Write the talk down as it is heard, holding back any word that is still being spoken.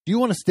Do you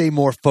want to stay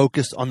more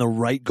focused on the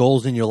right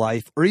goals in your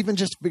life, or even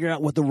just figure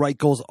out what the right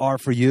goals are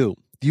for you?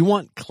 Do you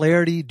want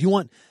clarity? Do you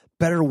want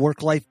better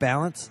work-life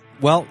balance?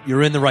 Well,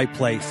 you're in the right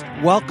place.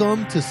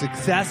 Welcome to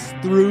Success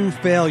Through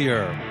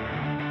Failure.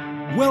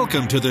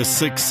 Welcome to the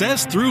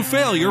Success Through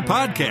Failure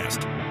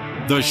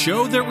podcast, the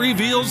show that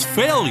reveals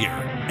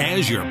failure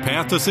as your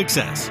path to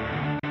success.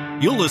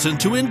 You'll listen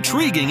to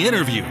intriguing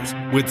interviews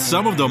with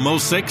some of the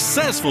most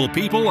successful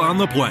people on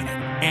the planet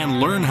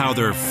and learn how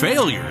their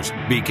failures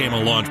became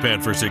a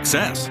launchpad for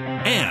success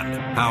and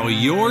how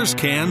yours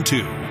can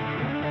too.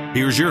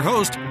 Here's your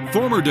host,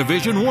 former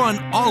Division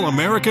I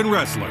All-American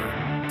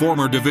wrestler,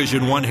 former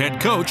Division I head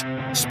coach,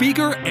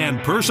 speaker,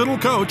 and personal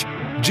coach,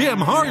 Jim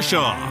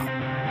Harshaw.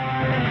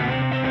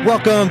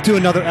 Welcome to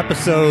another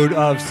episode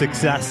of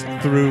Success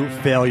Through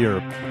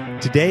Failure.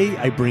 Today,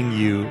 I bring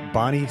you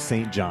Bonnie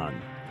St. John.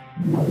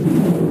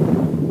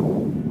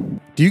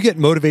 Do you get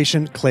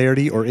motivation,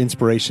 clarity, or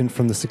inspiration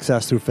from the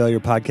Success Through Failure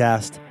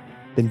podcast?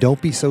 Then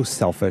don't be so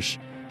selfish.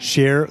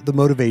 Share the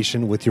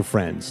motivation with your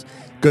friends.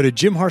 Go to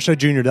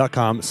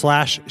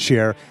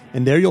jimharshawjr.com/share,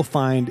 and there you'll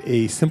find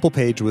a simple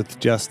page with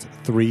just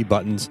 3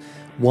 buttons.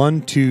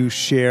 One to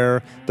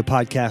share the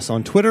podcast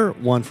on Twitter,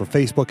 one for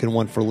Facebook, and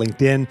one for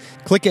LinkedIn.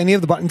 Click any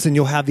of the buttons and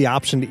you'll have the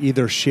option to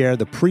either share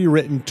the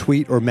pre-written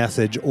tweet or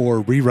message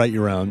or rewrite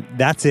your own.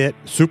 That's it.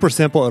 Super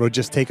simple. It'll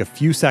just take a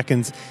few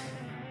seconds.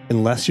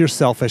 Unless you're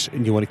selfish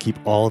and you want to keep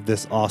all of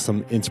this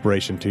awesome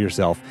inspiration to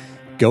yourself,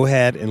 go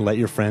ahead and let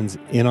your friends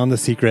in on the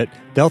secret.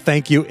 They'll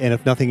thank you. And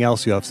if nothing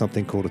else, you'll have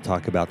something cool to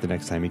talk about the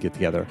next time you get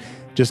together.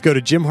 Just go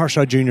to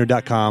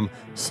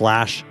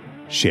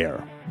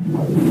jimharshawjr.com/share.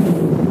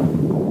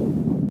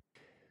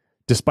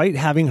 Despite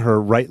having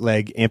her right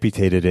leg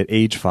amputated at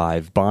age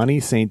 5, Bonnie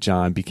St.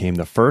 John became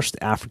the first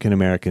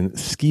African-American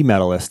ski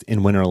medalist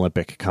in Winter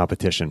Olympic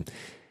competition.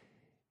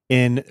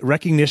 In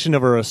recognition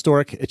of her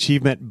historic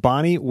achievement,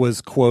 Bonnie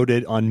was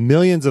quoted on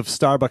millions of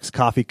Starbucks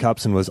coffee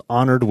cups and was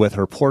honored with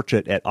her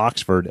portrait at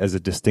Oxford as a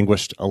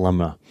distinguished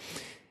alumna.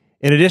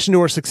 In addition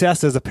to her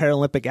success as a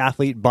Paralympic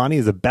athlete, Bonnie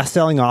is a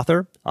best-selling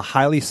author, a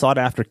highly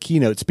sought-after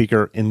keynote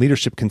speaker, and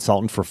leadership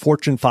consultant for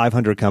Fortune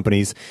 500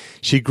 companies.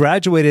 She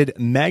graduated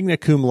magna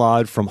cum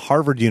laude from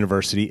Harvard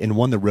University and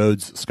won the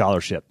Rhodes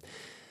Scholarship.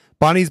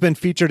 Bonnie's been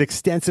featured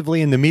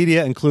extensively in the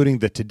media, including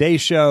The Today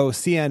Show,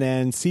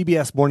 CNN,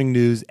 CBS Morning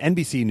News,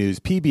 NBC News,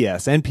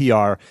 PBS,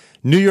 NPR,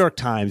 New York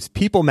Times,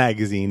 People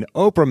Magazine,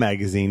 Oprah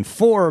Magazine,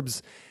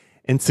 Forbes,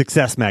 and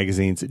Success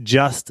Magazines,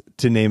 just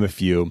to name a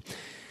few.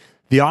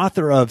 The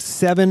author of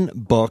 7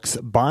 books,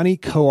 Bonnie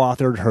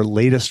co-authored her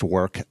latest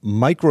work,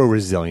 Micro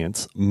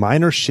Resilience,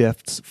 Minor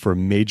Shifts for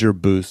Major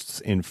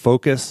Boosts in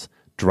Focus,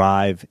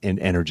 Drive, and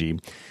Energy,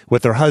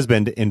 with her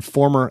husband and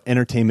former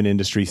entertainment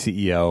industry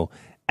CEO,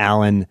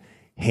 Alan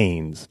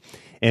Haynes.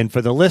 And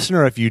for the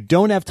listener, if you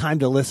don't have time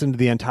to listen to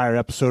the entire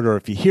episode, or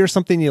if you hear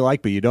something you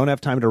like but you don't have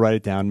time to write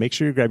it down, make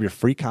sure you grab your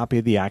free copy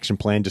of the action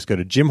plan. Just go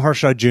to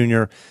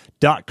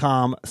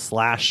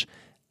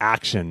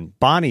jimharshawjr.com/action.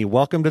 Bonnie,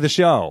 welcome to the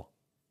show.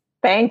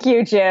 Thank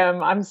you,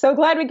 Jim. I'm so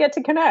glad we get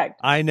to connect.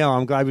 I know.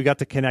 I'm glad we got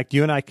to connect.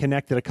 You and I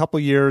connected a couple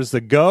years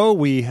ago.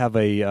 We have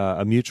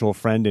a mutual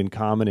friend in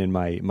common in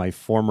my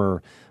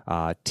former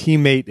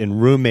teammate and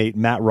roommate,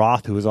 Matt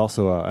Roth, who is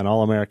also an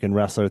All-American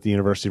wrestler at the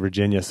University of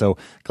Virginia. So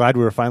glad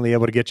we were finally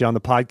able to get you on the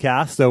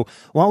podcast. So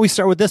why don't we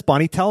start with this,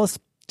 Bonnie? Tell us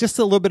just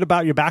a little bit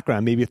about your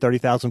background, maybe a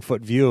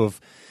 30,000-foot view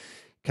of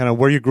kind of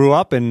where you grew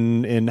up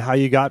and how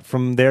you got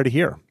from there to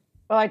here.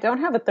 Well, I don't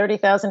have a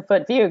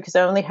 30,000-foot view because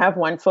I only have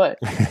 1 foot.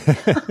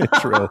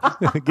 True.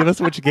 Give us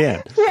what you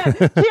can.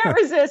 Can't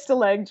resist a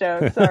leg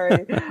joke.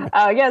 Sorry.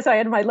 Yes, I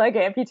had my leg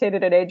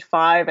amputated at age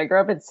 5. I grew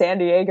up in San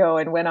Diego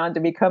and went on to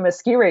become a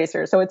ski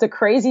racer. So it's a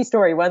crazy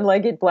story.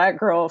 One-legged black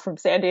girl from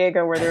San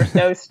Diego where there's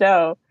no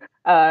snow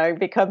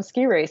become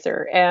ski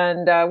racer,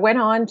 and went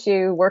on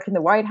to work in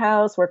the White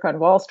House, work on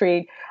Wall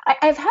Street.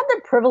 I've had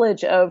the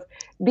privilege of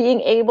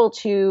being able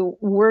to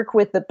work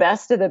with the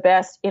best of the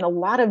best in a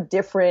lot of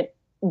different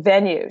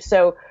venues.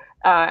 So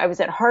I was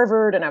at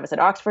Harvard and I was at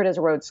Oxford as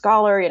a Rhodes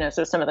Scholar,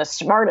 so some of the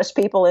smartest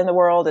people in the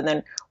world, and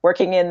then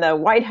working in the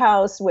White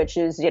House, which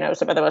is,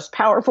 some of the most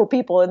powerful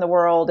people in the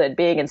world, and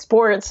being in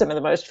sports, some of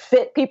the most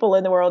fit people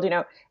in the world,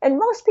 and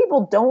most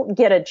people don't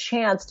get a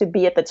chance to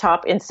be at the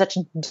top in such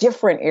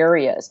different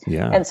areas.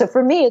 Yeah. And so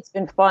for me, it's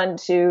been fun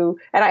to,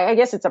 and I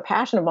guess it's a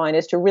passion of mine,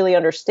 is to really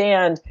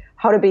understand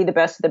how to be the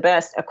best of the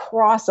best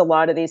across a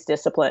lot of these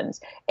disciplines.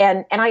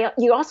 And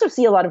you also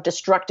see a lot of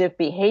destructive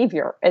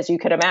behavior, as you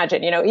can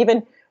imagine,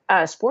 even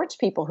sports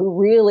people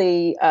who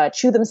really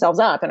chew themselves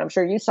up, and I'm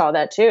sure you saw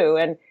that too,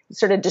 and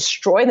sort of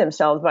destroy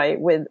themselves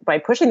by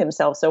pushing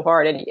themselves so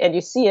hard. And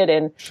you see it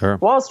in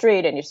Wall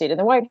Street, and you see it in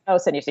the White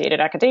House, and you see it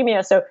in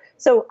academia. So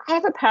I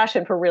have a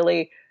passion for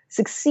really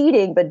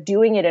succeeding, but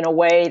doing it in a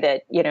way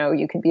that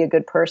you can be a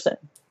good person.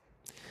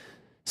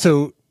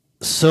 So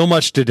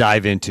much to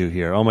dive into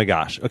here. Oh my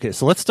gosh. Okay,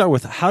 so let's start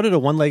with, how did a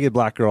one-legged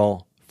black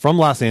girl from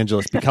Los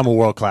Angeles become a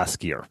world-class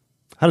skier?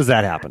 How does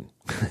that happen?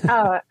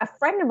 A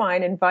friend of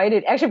mine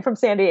actually from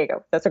San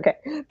Diego. That's okay.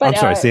 But I'm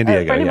sorry, San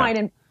Diego. A friend of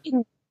mine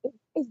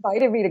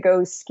invited me to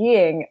go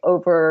skiing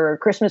over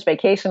Christmas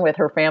vacation with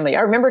her family.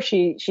 I remember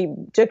she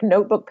took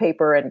notebook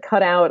paper and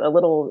cut out a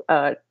little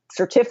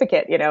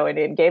certificate,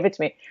 and gave it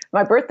to me.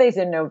 My birthday's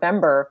in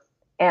November,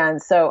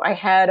 and so I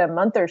had a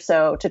month or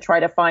so to try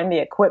to find the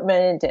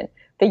equipment and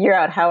figure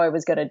out how I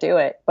was going to do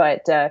it.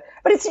 But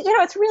it's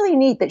it's really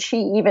neat that she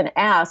even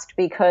asked,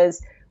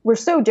 because we're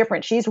so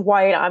different. She's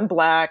white, I'm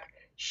black.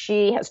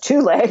 She has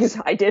two legs.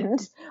 I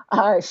didn't.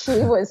 She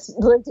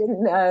lived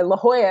in La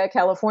Jolla,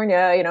 California,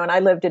 and I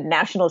lived in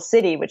National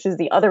City, which is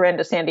the other end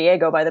of San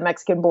Diego by the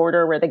Mexican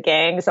border where the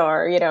gangs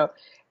are,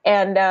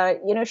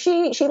 And,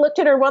 she looked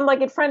at her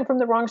one-legged friend from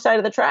the wrong side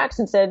of the tracks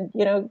and said,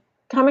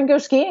 come and go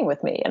skiing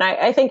with me. And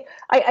I think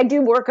I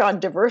do work on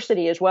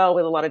diversity as well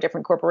with a lot of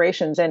different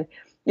corporations. And,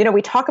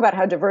 we talk about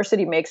how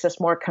diversity makes us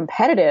more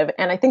competitive.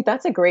 And I think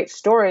that's a great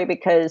story,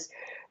 because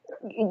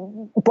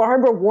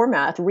Barbara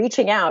Warmath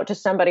reaching out to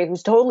somebody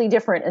who's totally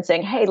different and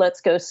saying, hey, let's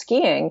go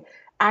skiing,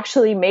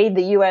 actually made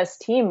the U.S.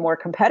 team more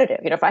competitive.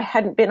 If I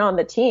hadn't been on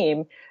the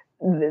team,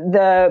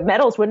 the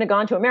medals wouldn't have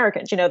gone to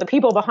Americans. The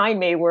people behind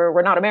me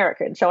were not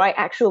American. So I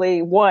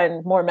actually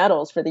won more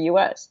medals for the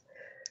U.S.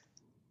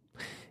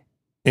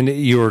 And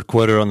you were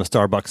quoted on the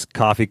Starbucks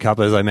coffee cup,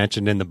 as I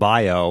mentioned in the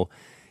bio.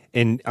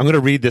 And I'm going to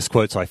read this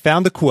quote. So I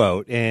found the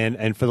quote,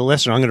 and for the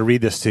listener, I'm going to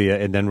read this to you,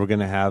 and then we're going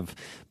to have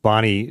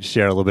Bonnie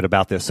share a little bit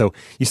about this. So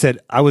you said,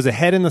 I was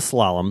ahead in the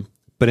slalom,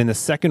 but in the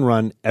second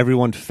run,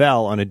 everyone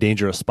fell on a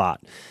dangerous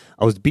spot.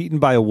 I was beaten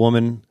by a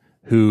woman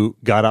who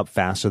got up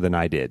faster than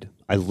I did.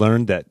 I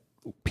learned that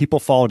people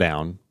fall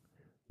down,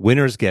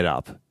 winners get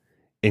up,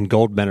 and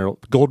gold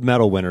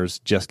medal winners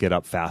just get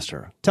up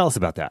faster. Tell us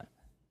about that.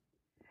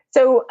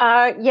 So,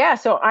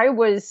 so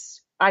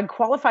I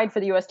qualified for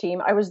the U.S.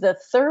 team. I was the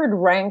third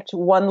ranked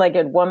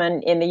one-legged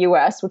woman in the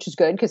U.S., which is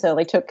good because I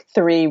only took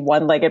 3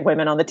 one-legged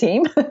women on the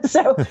team.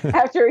 So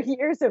after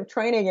years of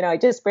training, I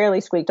just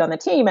barely squeaked on the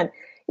team. And,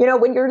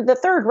 when you're the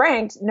third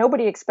ranked,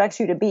 nobody expects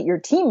you to beat your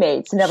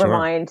teammates, never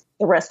mind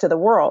the rest of the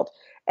world.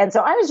 And so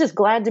I was just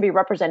glad to be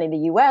representing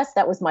the U.S.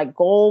 That was my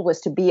goal,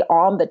 was to be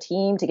on the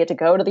team, to get to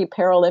go to the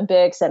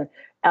Paralympics. And,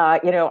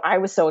 I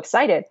was so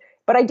excited.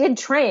 But I did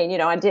train,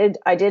 I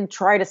did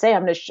try to say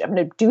I'm going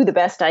to do the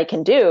best I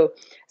can do.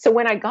 So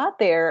when I got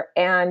there,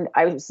 and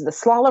the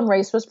slalom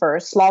race was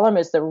first. Slalom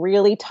is the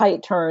really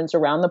tight turns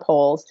around the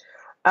poles.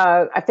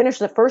 I finished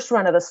the first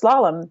run of the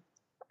slalom,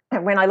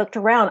 and when I looked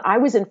around, I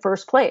was in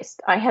first place.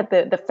 I had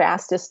the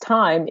fastest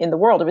time in the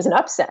world. It was an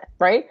upset,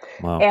 right?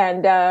 Wow.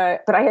 And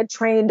but I had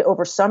trained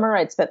over summer.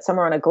 I'd spent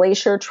summer on a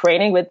glacier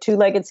training with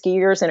 2-legged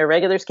skiers in a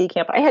regular ski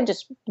camp. I had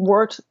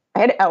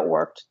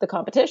outworked the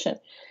competition.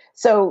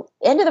 So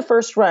end of the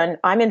first run,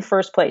 I'm in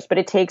first place, but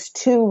it takes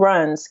 2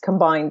 runs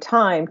combined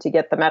time to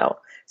get the medal.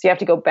 So you have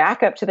to go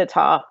back up to the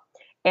top,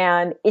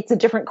 and it's a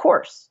different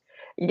course.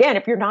 Again,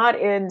 if you're not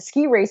in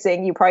ski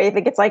racing, you probably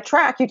think it's like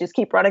track. You just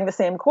keep running the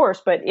same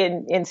course. But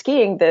in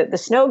skiing, the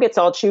snow gets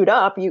all chewed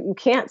up. You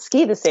can't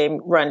ski the same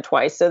run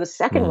twice. So the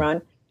second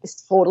run is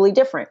totally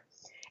different.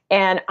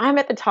 And I'm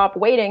at the top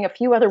waiting. A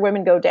few other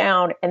women go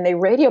down, and they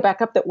radio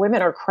back up that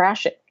women are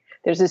crashing.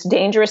 There's this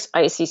dangerous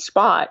icy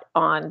spot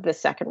on the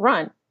second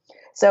run.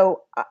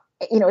 So,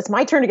 it's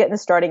my turn to get in the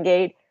starting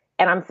gate,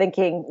 and I'm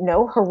thinking,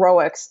 no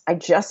heroics. I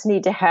just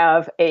need to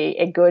have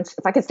a good,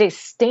 if I can stay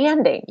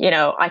standing,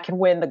 I can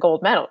win the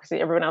gold medal because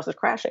everyone else is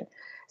crashing.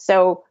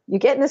 So you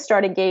get in the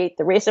starting gate,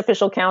 the race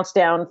official counts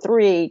down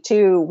 3,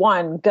 2,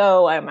 1,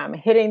 go. I'm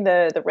hitting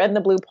the red and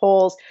the blue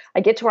poles.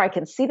 I get to where I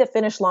can see the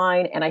finish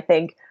line, and I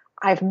think,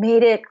 I've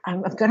made it.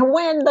 I'm going to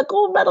win the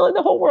gold medal in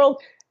the whole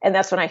world. And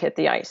that's when I hit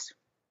the ice.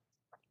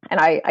 And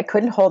I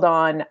couldn't hold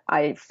on.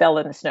 I fell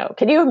in the snow.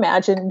 Can you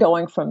imagine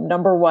going from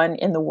number 1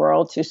 in the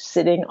world to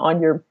sitting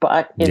on your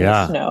butt in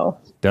the snow?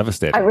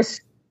 Devastating. I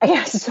was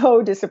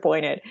so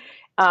disappointed.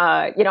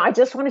 I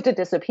just wanted to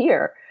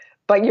disappear.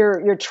 But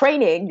your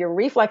training, your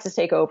reflexes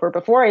take over.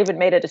 Before I even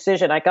made a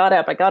decision, I got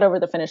up, I got over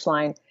the finish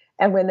line.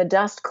 And when the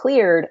dust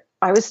cleared,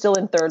 I was still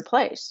in third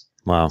place.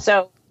 Wow.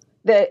 So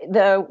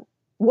the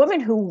woman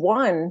who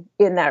won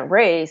in that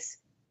race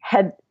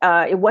had,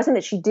 it wasn't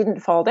that she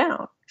didn't fall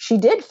down. She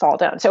did fall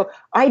down. So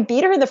I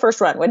beat her in the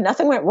first run. When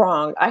nothing went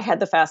wrong, I had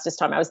the fastest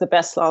time. I was the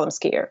best slalom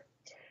skier.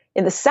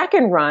 In the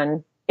second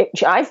run,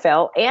 I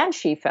fell and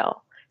she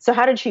fell. So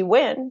how did she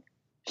win?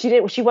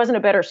 She wasn't a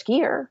better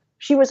skier.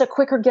 She was a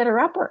quicker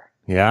getter-upper.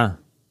 Yeah.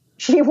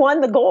 She won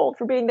the gold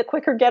for being the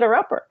quicker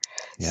getter-upper.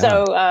 Yeah.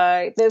 So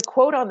the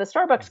quote on the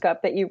Starbucks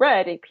cup that you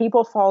read,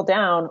 people fall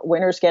down,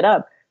 winners get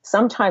up.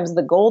 Sometimes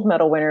the gold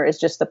medal winner is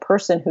just the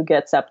person who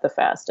gets up the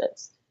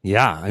fastest.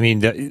 Yeah. I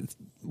mean,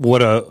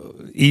 what a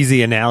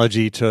easy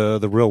analogy to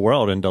the real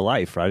world and to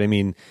life, right? I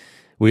mean,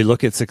 we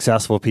look at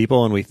successful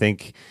people and we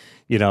think,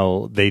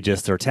 they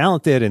just are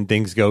talented and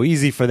things go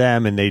easy for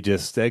them and they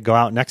just go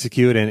out and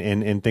execute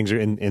and things are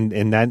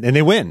and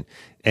they win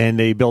and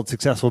they build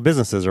successful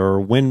businesses or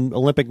win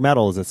Olympic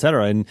medals, et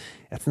cetera. And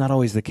that's not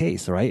always the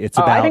case, right? It's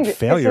about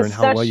failure and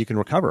how well you can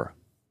recover.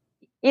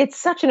 It's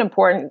such an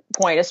important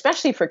point,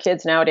 especially for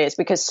kids nowadays,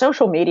 because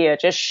social media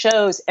just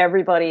shows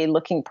everybody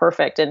looking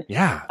perfect. And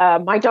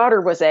my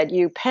daughter was at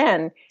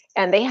UPenn,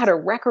 and they had a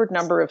record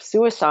number of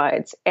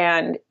suicides.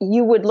 And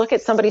you would look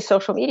at somebody's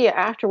social media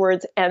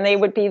afterwards and they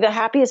would be the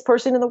happiest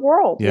person in the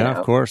world. Yeah,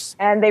 of course.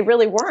 And they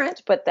really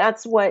weren't, but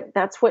that's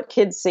what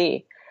kids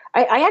see.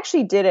 I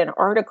actually did an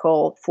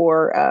article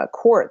for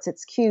Quartz,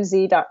 it's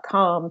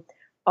QZ.com,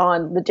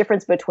 on the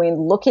difference between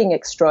looking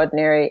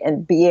extraordinary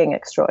and being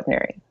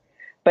extraordinary.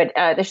 But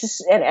there's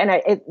just,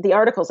 the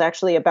article is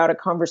actually about a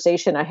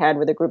conversation I had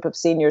with a group of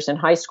seniors in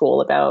high school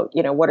about,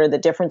 what are the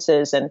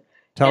differences. And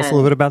tell us a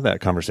little bit about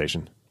that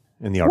conversation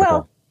in the article.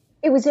 Well,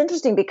 it was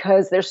interesting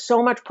because there's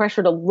so much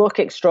pressure to look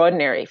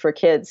extraordinary for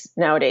kids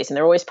nowadays. And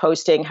they're always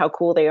posting how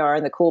cool they are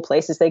and the cool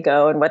places they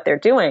go and what they're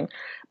doing.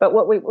 But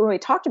when we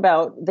talked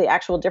about the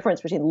actual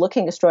difference between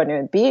looking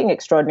extraordinary and being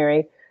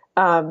extraordinary,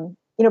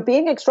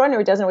 being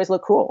extraordinary doesn't always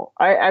look cool.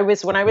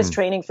 When I was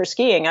training for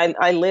skiing,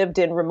 I lived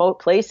in remote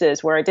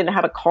places where I didn't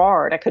have a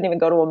car and I couldn't even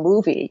go to a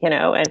movie, and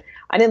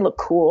I didn't look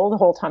cool the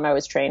whole time I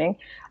was training.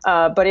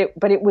 But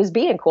it was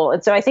being cool.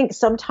 And so I think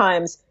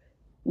sometimes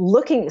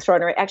looking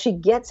extraordinary actually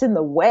gets in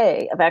the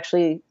way of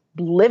actually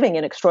living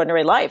an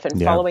extraordinary life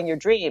and following your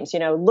dreams.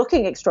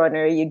 Looking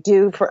extraordinary, you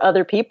do for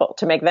other people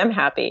to make them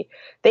happy.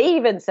 They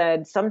even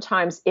said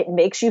sometimes it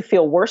makes you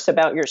feel worse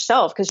about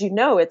yourself because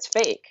it's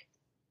fake.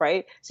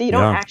 Right. So you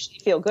don't actually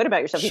feel good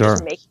about yourself. Sure. You're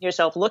just making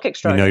yourself look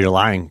extraordinary. You're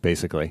lying,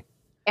 basically.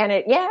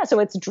 And so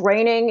it's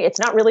draining. It's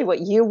not really what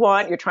you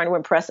want. You're trying to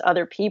impress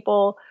other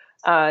people.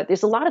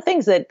 There's a lot of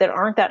things that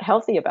aren't that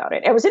healthy about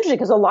it. It was interesting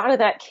because a lot of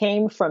that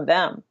came from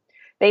them.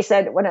 They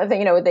said one other thing,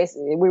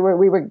 we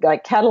were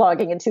like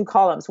cataloging in 2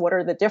 columns. What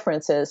are the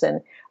differences? And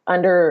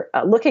under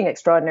looking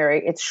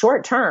extraordinary, it's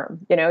short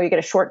term. You get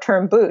a short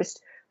term boost,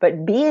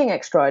 but being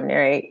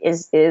extraordinary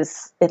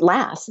it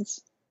lasts.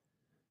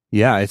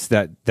 Yeah, it's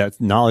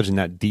that knowledge and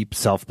that deep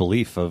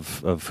self-belief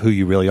of who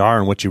you really are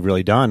and what you've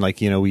really done.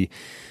 Like,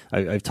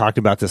 I've talked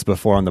about this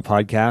before on the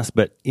podcast,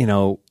 but,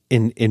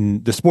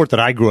 in the sport that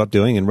I grew up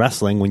doing in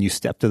wrestling, when you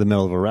step to the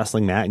middle of a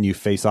wrestling mat and you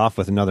face off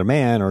with another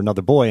man or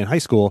another boy in high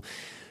school,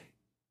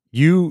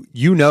 you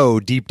know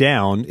deep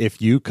down, if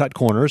you cut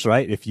corners,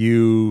 right? If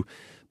you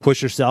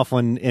push yourself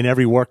in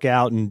every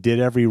workout and did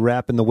every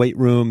rep in the weight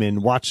room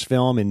and watched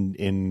film and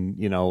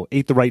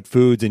ate the right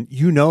foods, and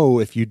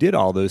if you did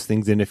all those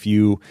things, and if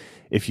you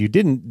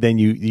didn't, then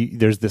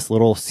there's this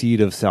little seed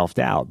of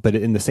self-doubt. But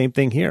in the same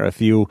thing here,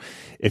 if you're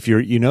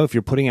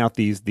putting out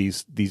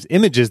these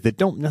images that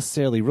don't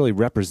necessarily really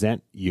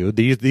represent you,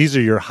 these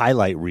are your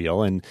highlight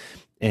reel, and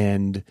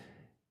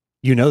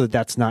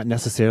that's not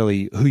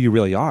necessarily who you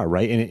really are,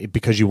 right? And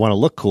because you want to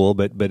look cool,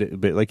 but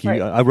like right.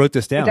 I wrote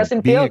this down. It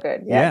doesn't feel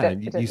good.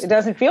 It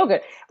doesn't feel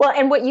good. Well,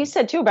 and what you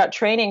said too about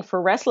training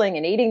for wrestling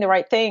and eating the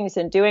right things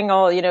and doing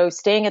all,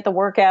 staying at the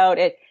workout,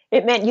 it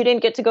meant you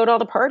didn't get to go to all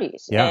the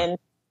parties. Yeah. And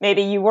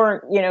maybe you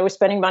weren't,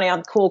 spending money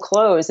on cool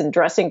clothes and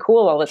dressing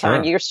cool all the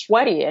time. Sure. You're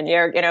sweaty and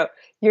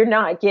you're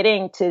not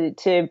getting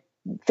to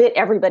fit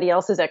everybody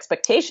else's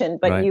expectation,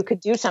 but right. You could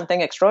do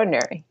something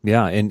extraordinary.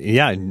 Yeah.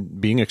 And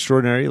being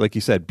extraordinary, like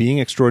you said, being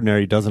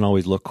extraordinary doesn't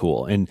always look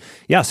cool. And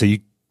so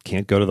you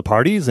can't go to the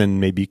parties and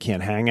maybe you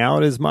can't hang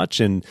out as much,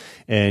 and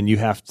you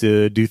have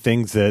to do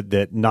things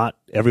that not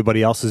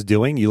everybody else is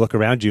doing. You look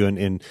around you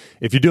and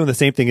if you're doing the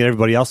same thing that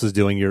everybody else is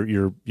doing,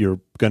 you're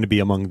going to be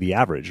among the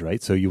average,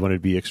 right? So you want to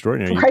be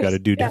extraordinary, right. You've got to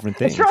do different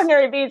things.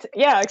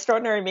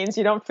 Extraordinary means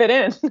you don't fit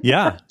in.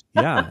 Yeah.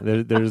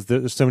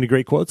 There's so many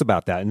great quotes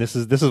about that, and this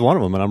is one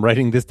of them. And I'm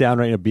writing this down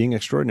right now. Being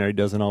extraordinary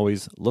doesn't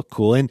always look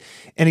cool, and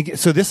again,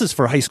 so this is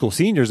for high school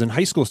seniors and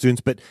high school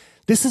students, but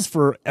this is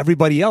for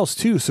everybody else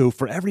too. So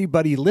for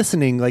everybody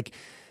listening, like,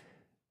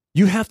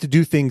 you have to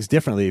do things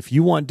differently. If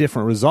you want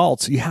different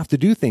results, you have to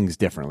do things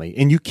differently,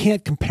 and you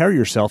can't compare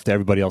yourself to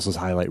everybody else's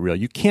highlight reel.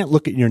 You can't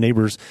look in your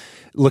neighbor's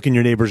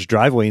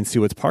driveway and see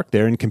what's parked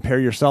there and compare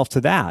yourself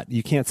to that.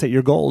 You can't set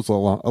your goals,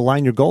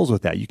 align your goals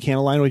with that. You can't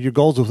align with your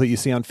goals with what you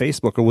see on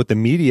Facebook or what the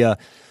media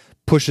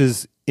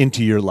pushes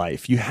into your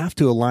life. You have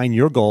to align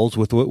your goals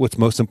with what's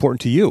most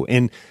important to you.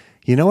 And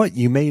you know what?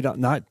 You may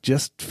not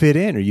just fit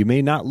in, or you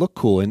may not look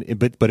cool.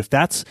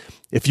 But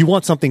if you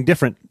want something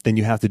different, then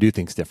you have to do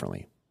things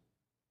differently.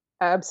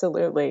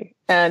 Absolutely.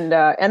 And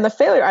the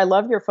failure, I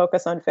love your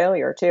focus on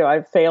failure too.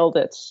 I've failed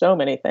at so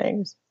many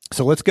things.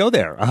 So let's go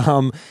there.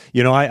 I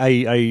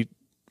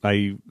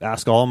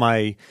ask all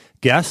my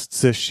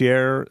guests to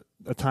share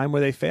a time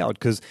where they failed.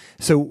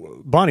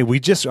 So Bonnie,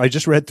 I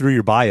just read through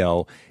your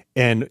bio,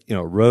 and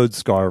Rhodes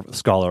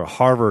Scholar,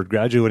 Harvard,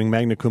 graduating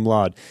magna cum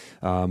laude,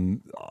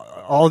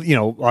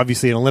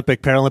 obviously an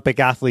Olympic, Paralympic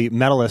athlete,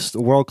 medalist,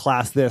 world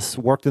class. This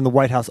worked in the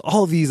White House.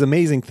 All of these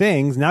amazing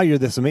things. Now you're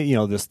this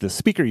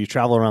speaker. You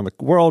travel around the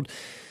world,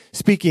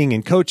 speaking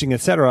and coaching,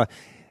 etc.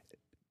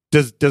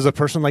 Does a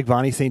person like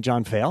Bonnie St.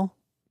 John fail?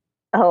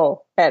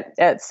 Oh,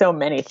 at so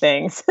many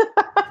things.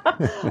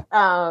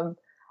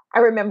 I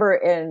remember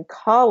in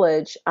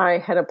college, I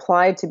had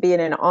applied to be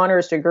in an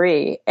honors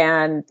degree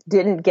and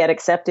didn't get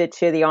accepted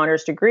to the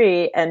honors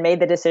degree, and made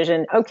the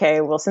decision,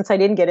 okay, well, since I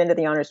didn't get into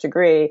the honors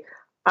degree,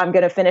 I'm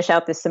going to finish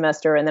out this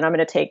semester and then I'm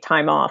going to take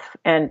time off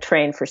and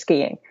train for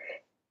skiing.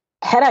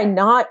 Had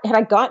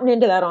I gotten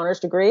into that honors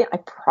degree, I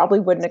probably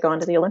wouldn't have gone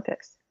to the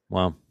Olympics.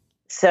 Wow.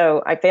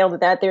 So I failed at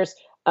that.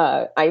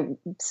 I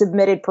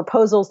submitted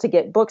proposals to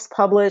get books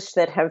published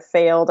that have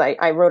failed.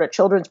 I wrote a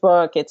children's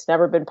book. It's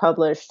never been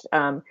published.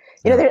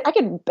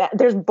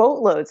 There's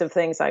boatloads of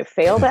things I've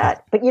failed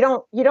at, but you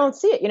don't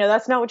see it.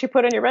 That's not what you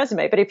put on your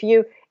resume. But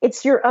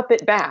it's your up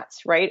at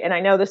bats, right? And I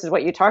know this is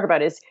what you talk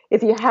about is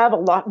if you have a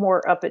lot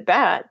more up at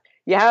bat,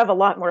 you have a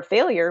lot more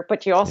failure,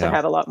 but you also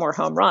have a lot more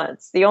home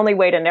runs. The only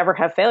way to never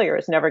have failure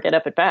is never get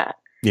up at bat.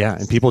 Yeah,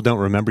 and people don't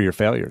remember your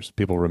failures.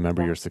 People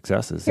remember your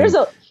successes. Here's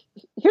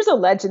a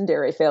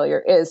legendary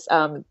failure is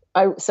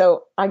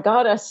I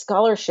got a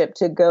scholarship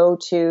to go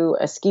to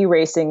a ski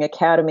racing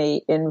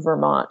academy in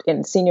Vermont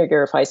in senior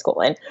year of high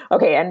school.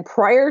 And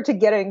prior to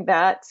getting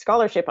that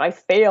scholarship, I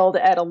failed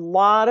at a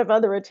lot of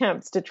other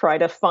attempts to try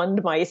to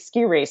fund my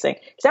ski racing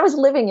because I was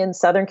living in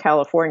Southern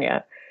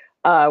California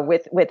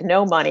with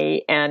no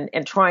money and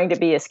trying to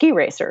be a ski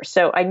racer.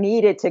 So I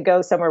needed to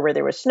go somewhere where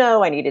there was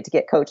snow. I needed to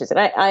get coaches. And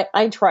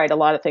I tried a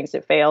lot of things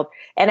that failed.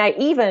 And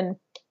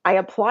I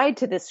applied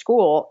to this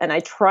school and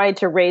I tried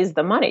to raise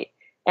the money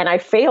and I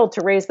failed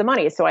to raise the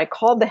money. So I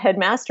called the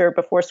headmaster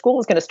before school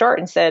was going to start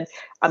and said,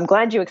 I'm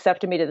glad you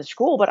accepted me to the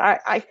school, but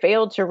I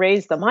failed to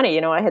raise the money.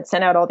 I had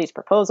sent out all these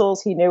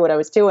proposals. He knew what I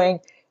was doing.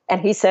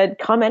 And he said,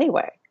 come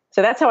anyway.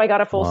 So that's how I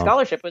got a full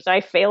scholarship was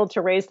I failed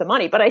to raise the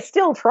money, but I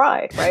still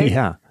tried, right?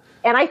 Yeah.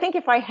 And I think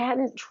if I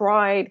hadn't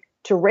tried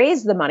to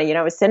raise the money,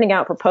 I was sending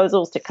out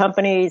proposals to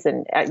companies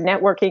and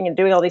networking and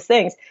doing all these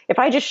things. If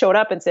I just showed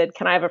up and said,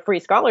 can I have a free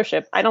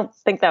scholarship? I don't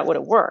think that would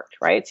have worked,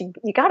 right? So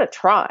you got to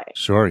try.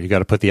 Sure. You got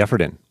to put the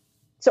effort in.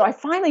 So I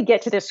finally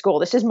get to this school.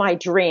 This is my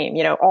dream,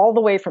 all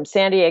the way from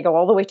San Diego,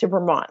 all the way to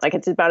Vermont. Like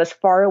it's about as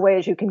far away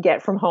as you can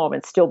get from home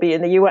and still be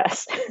in the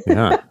U.S.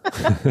 Yeah.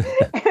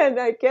 And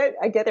I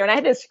get there and I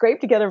had to scrape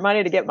together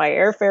money to get my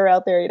airfare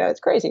out there. It's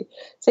crazy.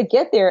 So I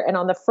get there and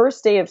on the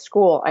first day of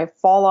school, I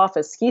fall off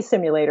a ski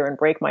simulator and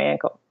break my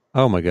ankle.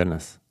 Oh my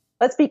goodness.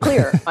 Let's be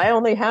clear. I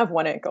only have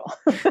one ankle.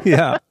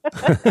 Yeah.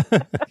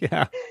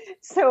 Yeah.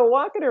 So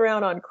walking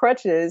around on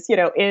crutches,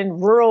 in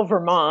rural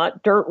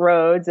Vermont, dirt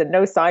roads and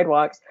no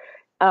sidewalks,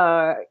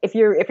 if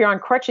you're on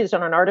crutches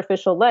on an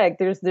artificial leg,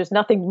 there's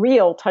nothing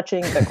real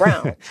touching the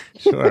ground.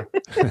 Sure.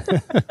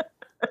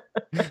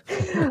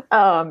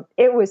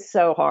 It was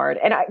so hard.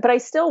 But I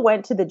still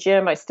went to the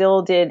gym. I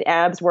still did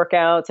abs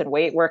workouts and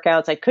weight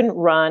workouts. I couldn't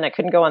run. I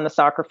couldn't go on the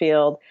soccer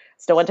field.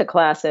 Still went to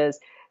classes.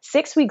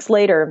 6 weeks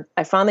later,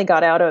 I finally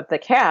got out of the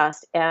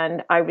cast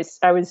and I was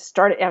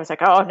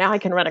like, oh, now I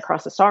can run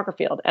across the soccer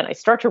field. And I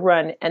start to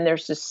run and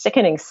there's this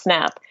sickening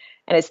snap.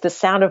 And it's the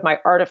sound of my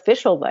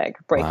artificial leg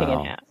breaking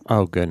in half.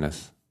 Oh,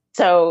 goodness.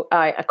 So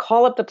I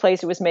call up the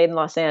place. It was made in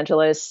Los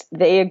Angeles.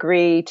 They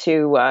agree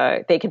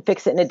they can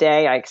fix it in a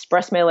day. I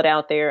express mail it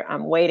out there.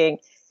 I'm waiting.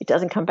 It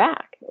doesn't come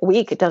back. A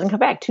week. It doesn't come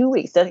back. 2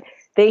 weeks.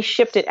 They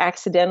shipped it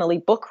accidentally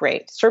book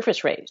rate,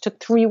 surface rate. It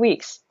took 3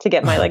 weeks to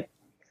get my leg.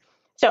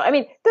 So,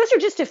 those are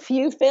just a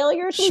few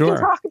failures we can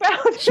talk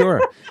about. Sure.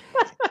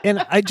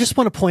 And I just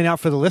want to point out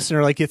for the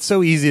listener, it's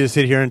so easy to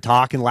sit here and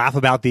talk and laugh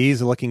about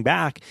these and looking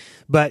back,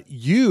 but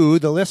you,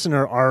 the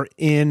listener, are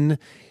in,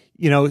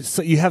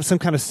 so you have some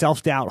kind of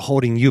self-doubt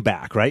holding you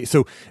back, right?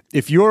 So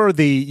if you're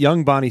the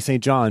young Bonnie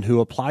St. John who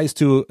applies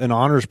to an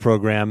honors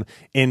program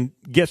and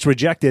gets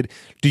rejected,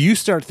 do you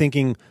start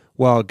thinking,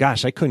 well,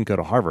 gosh, I couldn't go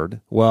to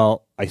Harvard.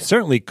 Well, I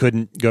certainly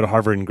couldn't go to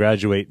Harvard and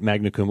graduate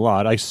magna cum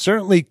laude. I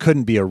certainly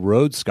couldn't be a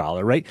Rhodes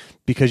Scholar, right?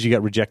 Because you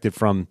got rejected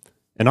from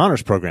an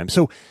honors program.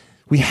 So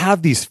we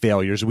have these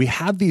failures. We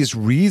have these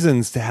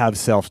reasons to have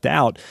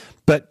self-doubt,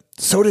 but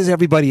so does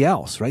everybody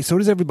else, right? So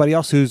does everybody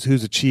else who's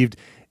achieved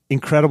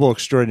incredible,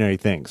 extraordinary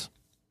things.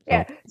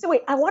 Yeah. So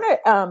wait, I want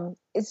to,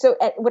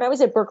 when I was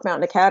at Burke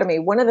Mountain Academy,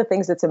 one of the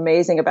things that's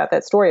amazing about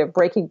that story of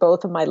breaking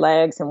both of my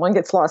legs and one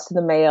gets lost in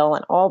the mail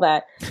and all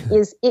that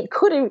is it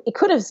could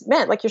have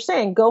meant, like you're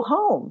saying, go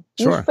home.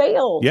 Sure. You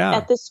failed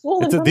at this school.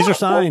 These are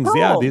signs.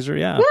 Yeah. These are,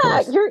 Yeah.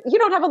 You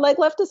don't have a leg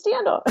left to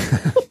stand on.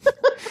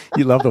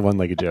 You love the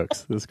one-legged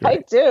jokes. That's great.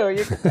 I do.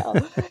 You can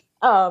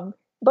tell.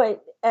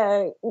 But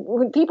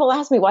when people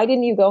ask me, why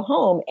didn't you go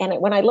home? And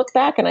when I look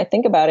back and I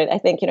think about it, I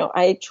think,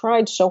 I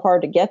tried so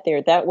hard to get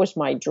there. That was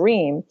my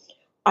dream.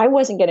 I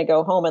wasn't going to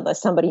go home unless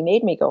somebody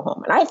made me go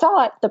home. And I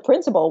thought the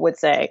principal would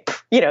say,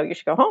 you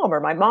should go home. Or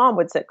my mom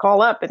would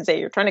call up and say,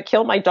 you're trying to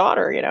kill my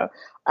daughter.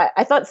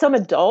 I thought some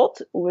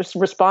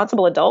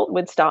responsible adult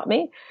would stop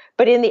me.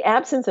 But in the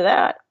absence of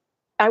that,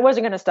 I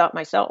wasn't going to stop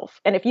myself.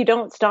 And if you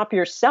don't stop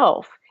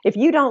yourself, if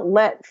you don't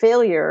let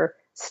failure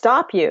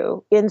stop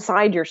you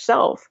inside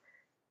yourself,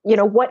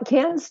 what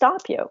can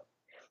stop you?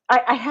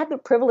 I had the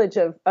privilege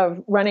of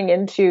running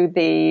into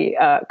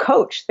the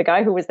coach, the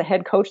guy who was the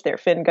head coach there,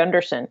 Finn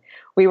Gunderson.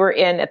 We were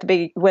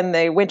when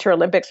the Winter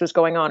Olympics was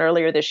going on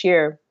earlier this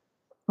year.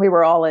 We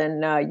were all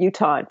in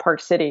Utah in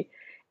Park City.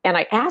 And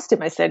I asked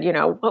him, I said,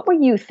 what were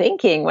you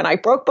thinking when I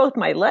broke both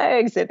my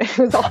legs and it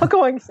was all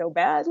going so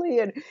badly?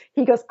 And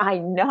he goes, I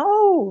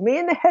know. Me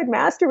and the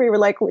headmaster, we were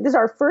like, this is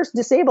our first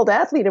disabled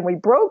athlete and we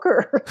broke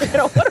her.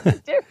 What do we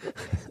do?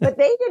 but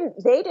they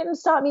didn't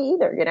stop me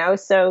either,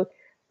 So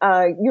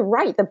you're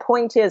right. The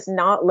point is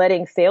not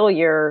letting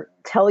failure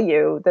tell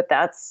you that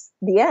that's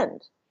the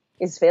end.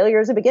 Is failure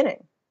is a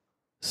beginning.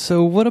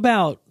 So what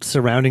about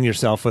surrounding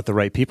yourself with the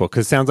right people?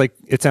 Because it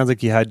sounds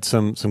like you had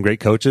some great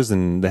coaches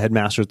and the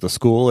headmaster at the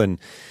school, and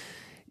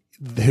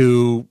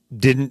who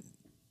didn't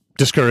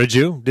discourage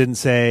you, didn't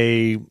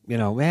say,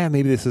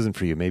 maybe this isn't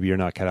for you. Maybe you're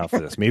not cut out for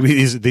this.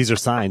 Maybe these are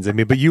signs. I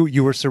mean, but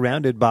you were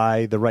surrounded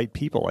by the right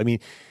people. I mean,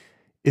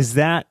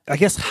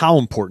 how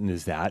important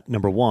is that?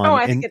 Number one. Oh,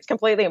 I think it's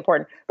completely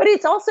important, but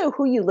it's also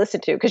who you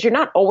listen to, because you're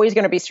not always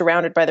going to be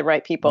surrounded by the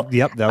right people.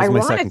 Yep. That was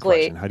my second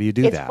question. How do you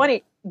do that? It's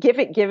funny. Give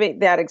it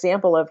that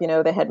example of,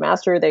 the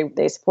headmaster,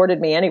 they supported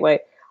me anyway.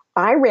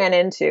 I ran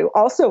into,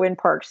 also in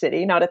Park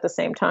City, not at the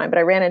same time, but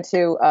I ran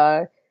into,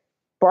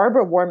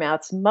 Barbara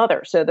Warmouth's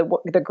mother. So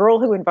the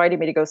girl who invited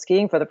me to go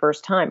skiing for the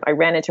first time, I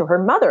ran into her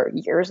mother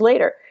years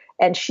later,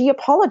 and she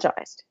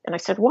apologized. And I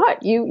said,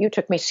 "What? You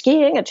took me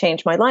skiing and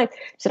changed my life." She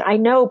said, "I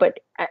know, but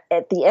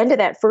at the end of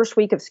that first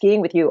week of skiing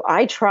with you,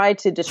 I tried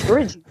to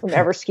discourage you from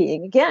ever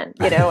skiing again.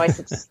 I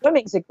said,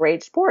 swimming's a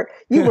great sport.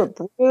 You were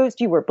bruised,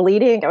 you were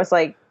bleeding." I was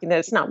like,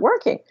 it's not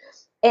working.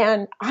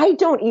 And I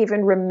don't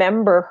even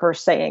remember her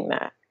saying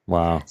that.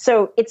 Wow.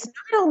 So it's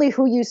not only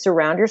who you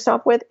surround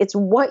yourself with, it's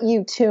what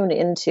you tune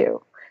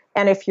into.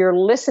 And if you're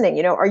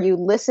listening, are you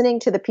listening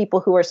to the people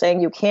who are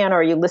saying you can, or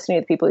are you listening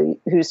to the people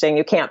who are saying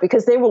you can't?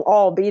 Because they will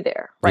all be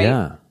there, right?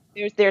 Yeah.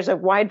 There's a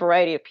wide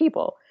variety of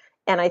people.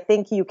 And I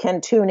think you can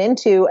tune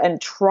into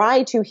and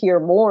try to hear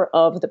more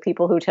of the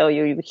people who tell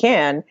you you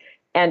can,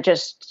 and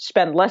just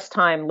spend less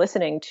time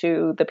listening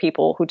to the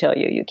people who tell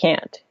you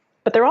can't.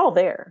 But they're all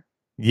there.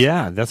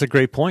 Yeah, that's a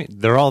great point.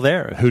 They're all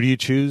there. Who do you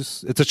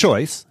choose? It's a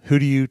choice. Who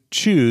do you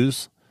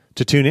choose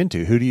to tune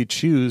into? Who do you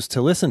choose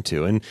to listen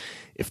to? And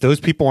if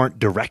those people aren't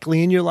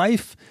directly in your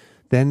life,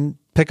 then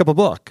pick up a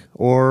book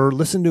or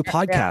listen to a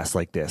podcast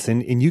like this.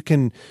 And you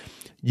can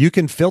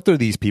filter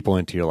these people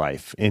into your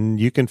life, and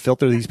you can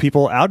filter these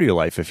people out of your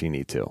life if you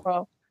need to.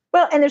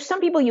 Well, and there's some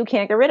people you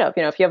can't get rid of.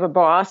 If you have a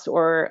boss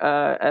or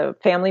a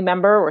family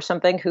member or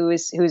something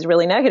who's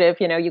really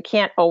negative, you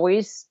can't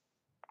always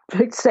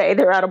say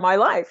they're out of my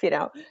life,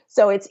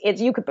 So it's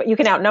you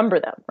can outnumber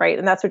them, right?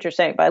 And that's what you're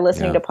saying by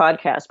listening to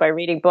podcasts, by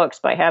reading books,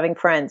 by having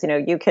friends.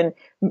 You can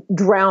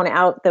drown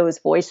out those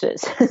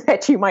voices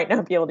that you might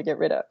not be able to get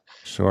rid of.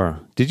 Sure.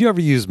 Did you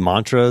ever use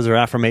mantras or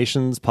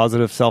affirmations,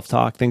 positive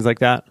self-talk, things like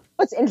that?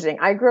 What's interesting,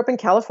 I grew up in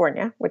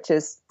California, which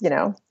is,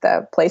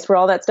 the place where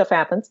all that stuff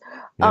happens.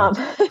 Yeah.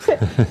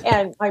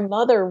 And my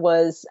mother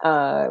was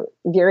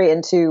very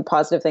into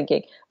positive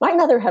thinking. My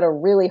mother had a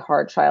really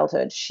hard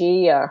childhood.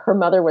 Her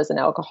mother was an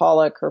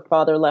alcoholic. Her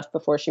father left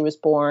before she was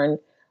born.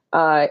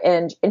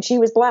 And she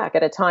was Black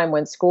at a time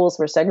when schools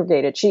were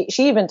segregated. She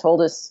even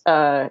told us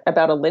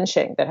about a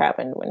lynching that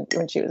happened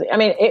when she was,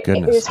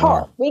 it was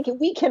hard. Wow.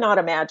 We cannot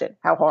imagine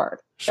how hard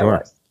that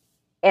was.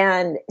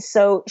 And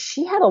so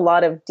she had a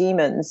lot of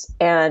demons,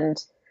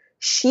 and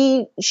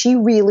she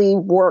really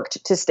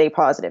worked to stay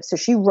positive. So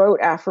she wrote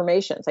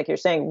affirmations, like you're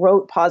saying,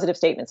 wrote positive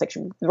statements. Like she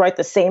would write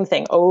the same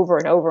thing over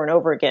and over and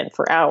over again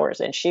for hours.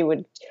 And she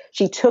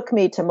took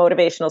me to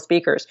motivational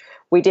speakers.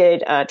 We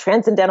did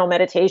transcendental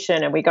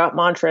meditation, and we got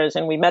mantras,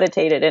 and we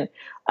meditated.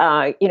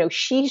 And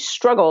she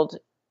struggled,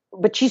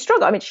 but she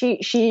struggled.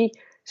 She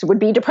would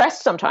be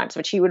depressed sometimes,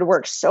 but she would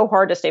work so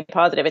hard to stay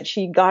positive. And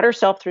she got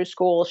herself through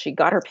school. She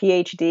got her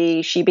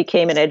PhD. She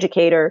became an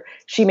educator.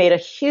 She made a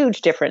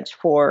huge difference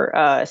for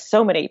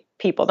so many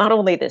people, not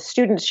only the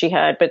students she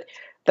had, but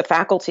the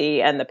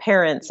faculty and the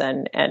parents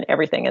and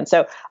everything. And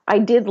so I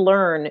did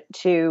learn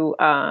to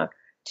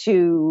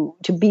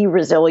be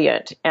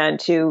resilient and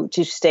to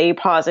stay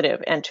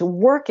positive and to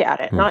work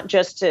at it, not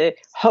just to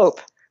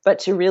hope, but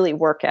to really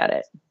work at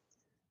it.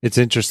 It's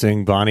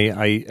interesting, Bonnie.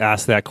 I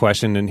asked that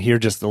question, and here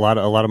just a lot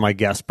of my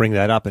guests bring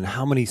that up, and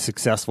how many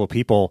successful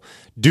people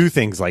do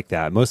things like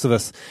that. Most of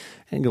us,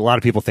 I think a lot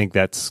of people think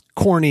that's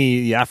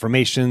corny,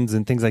 affirmations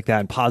and things like that,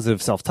 and positive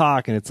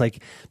self-talk. And it's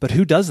like, but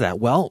who does that?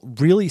 Well,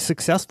 really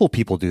successful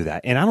people do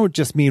that. And I don't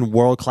just mean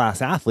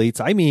world-class athletes.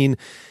 I mean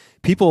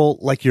people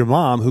like your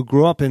mom who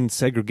grew up in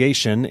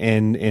segregation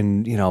and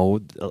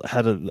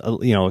had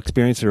a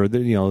experience, or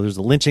there's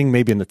a lynching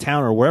maybe in the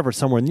town or wherever,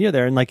 somewhere near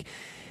there, and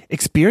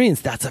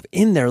experience that stuff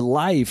in their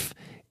life,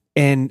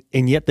 and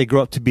yet they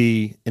grow up to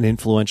be an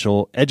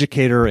influential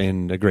educator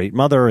and a great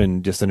mother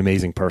and just an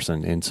amazing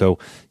person. And so,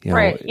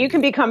 right, you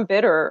can become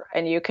bitter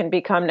and you can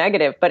become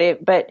negative, but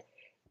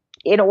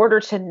in order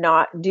to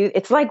not do,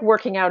 it's like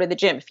working out in the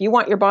gym. If you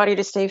want your body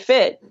to stay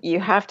fit, you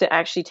have to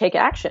actually take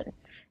action.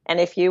 And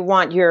if you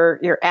want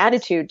your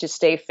attitude to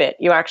stay fit,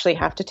 you actually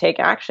have to take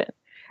action.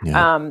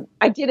 Yeah.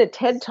 I did a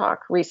TED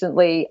Talk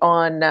recently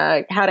on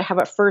how to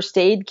have a first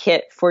aid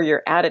kit for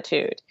your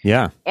attitude.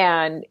 Yeah.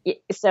 And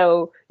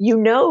so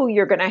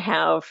you're going to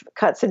have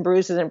cuts and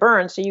bruises and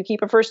burns, so you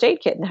keep a first aid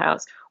kit in the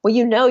house. Well,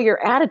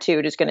 your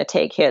attitude is going to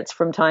take hits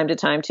from time to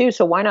time too,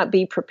 so why not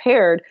be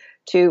prepared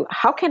to,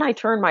 how can I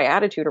turn my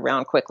attitude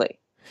around quickly?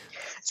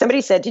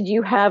 Somebody said, did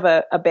you have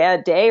a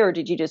bad day, or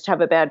did you just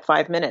have a bad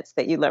 5 minutes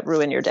that you let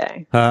ruin your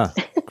day?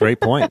 Great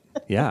point.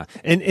 Yeah.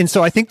 And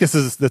so I think this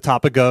is the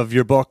topic of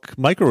your book,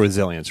 Micro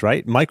Resilience,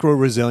 right? Micro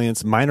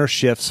Resilience, minor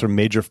shifts from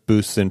major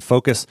boosts in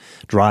focus,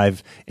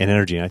 drive, and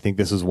energy. And I think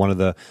this is one of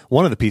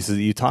the pieces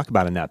that you talk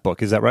about in that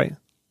book. Is that right?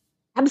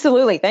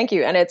 Absolutely. Thank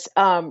you. And it's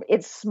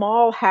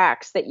small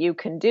hacks that you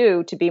can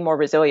do to be more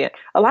resilient.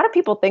 A lot of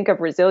people think of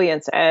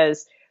resilience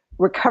as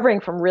recovering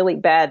from really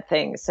bad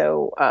things.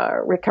 So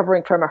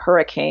recovering from a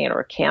hurricane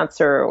or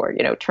cancer, or,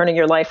 turning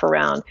your life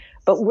around.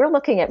 But we're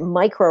looking at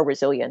micro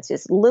resilience,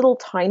 is little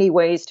tiny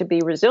ways to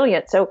be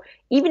resilient. So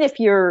even if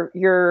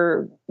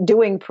you're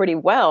doing pretty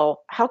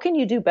well, how can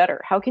you do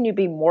better? How can you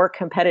be more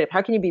competitive?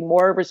 How can you be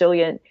more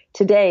resilient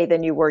today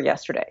than you were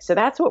yesterday? So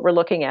that's what we're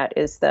looking at,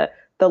 is the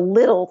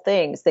little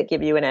things that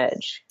give you an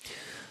edge.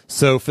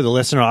 So for the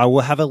listener, I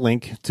will have a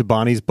link to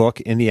Bonnie's book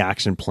in the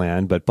action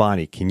plan. But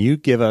Bonnie, can you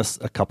give us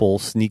a couple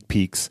sneak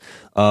peeks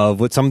of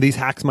what some of these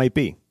hacks might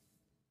be?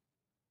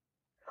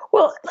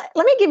 Well,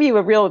 let me give you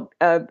a real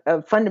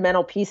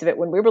fundamental piece of it.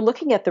 When we were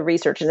looking at the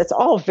research, and it's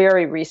all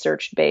very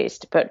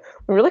research-based, but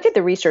when we looked at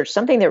the research,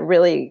 something that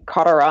really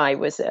caught our eye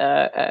was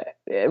a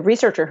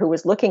researcher who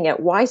was looking at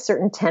why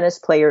certain tennis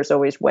players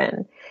always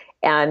win.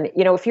 And,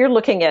 if you're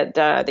looking at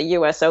the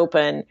U.S.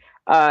 Open,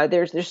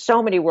 there's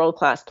so many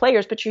world-class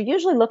players, but you're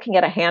usually looking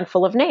at a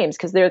handful of names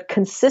because they're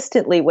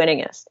consistently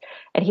winningest.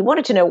 And he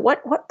wanted to know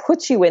what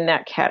puts you in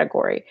that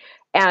category.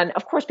 And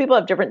of course, people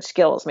have different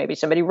skills. Maybe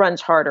somebody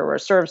runs harder or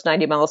serves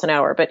 90 miles an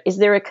hour, but is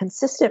there a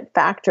consistent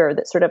factor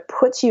that sort of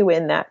puts you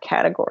in that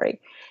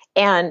category?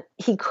 And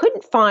he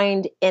couldn't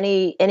find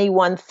any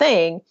one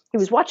thing. He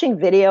was watching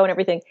video and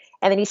everything.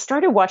 And then he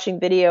started watching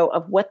video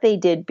of what they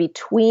did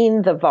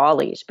between the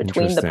volleys,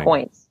 between the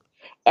points.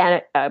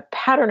 And a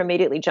pattern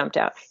immediately jumped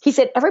out. He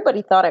said,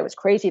 everybody thought I was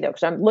crazy, though,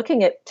 because I'm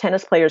looking at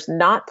tennis players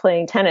not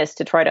playing tennis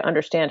to try to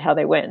understand how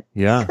they win.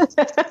 Yeah.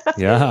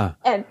 Yeah.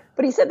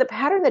 But he said the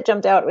pattern that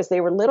jumped out was they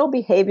were little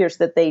behaviors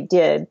that they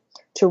did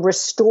to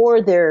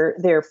restore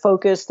their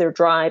focus, their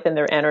drive, and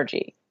their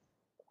energy.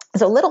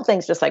 So little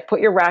things just like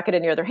put your racket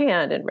in your other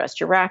hand and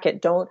rest your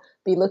racket. Don't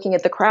be looking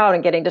at the crowd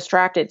and getting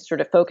distracted, sort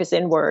of focus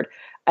inward.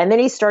 And then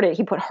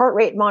he put heart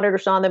rate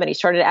monitors on them, and he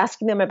started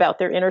asking them about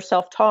their inner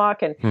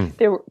self-talk. And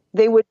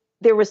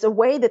there was a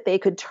way that they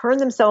could turn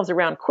themselves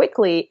around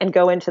quickly and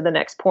go into the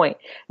next point.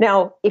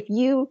 Now, if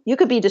you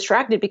could be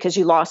distracted because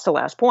you lost the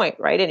last point,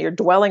 right? And you're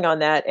dwelling on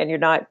that and you're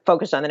not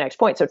focused on the next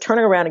point. So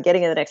turning around and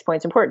getting to the next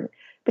point is important.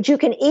 But you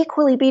can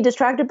equally be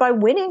distracted by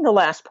winning the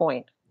last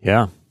point.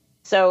 Yeah.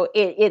 So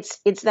it's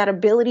that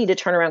ability to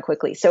turn around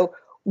quickly. So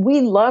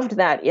we loved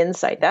that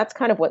insight. That's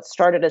kind of what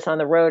started us on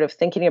the road of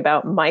thinking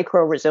about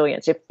micro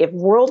resilience. If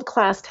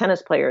world-class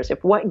tennis players,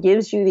 if what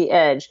gives you the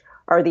edge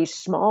are these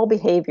small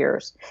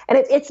behaviors, and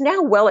it's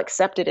now well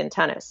accepted in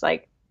tennis.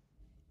 Like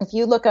if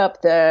you look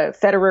up the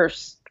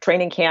Federer's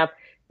training camp,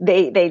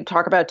 they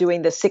talk about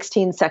doing the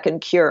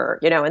 16-second cure,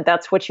 and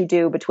that's what you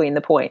do between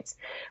the points.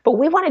 But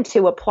we wanted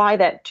to apply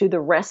that to the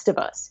rest of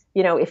us.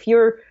 If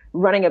you're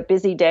running a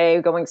busy day,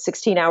 going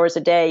 16 hours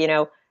a day,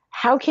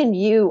 how can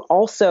you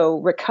also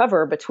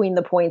recover between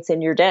the points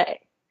in your day?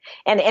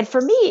 And for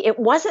me, it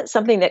wasn't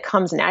something that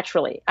comes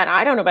naturally. And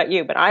I don't know about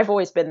you, but I've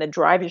always been the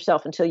drive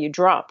yourself until you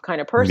drop kind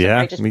of person. Yeah,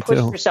 right? Just push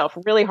yourself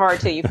really hard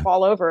till you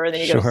fall over. And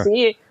then you go,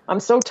 see, I'm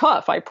so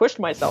tough. I pushed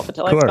myself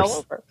until I fell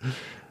over.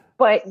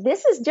 But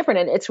this is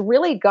different. And it's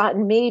really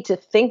gotten me to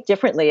think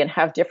differently and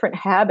have different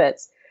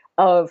habits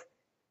of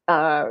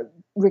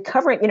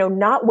recovering,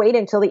 not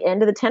waiting until the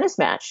end of the tennis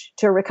match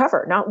to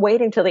recover, not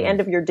waiting until the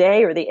end of your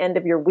day or the end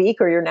of your week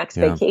or your next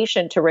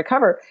vacation to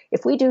recover.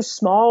 If we do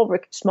small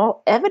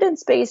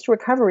evidence-based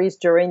recoveries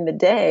during the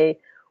day,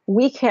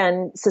 we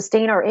can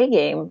sustain our A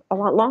game a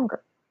lot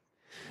longer.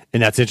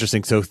 And that's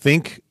interesting. So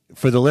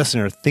for the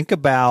listener, think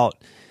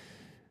about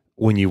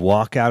when you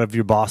walk out of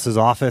your boss's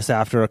office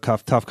after a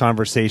tough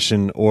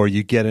conversation, or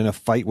you get in a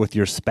fight with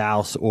your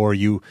spouse, or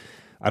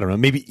I don't know,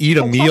 maybe eat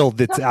a meal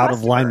that's out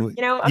of line with,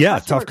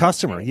 tough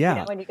customer.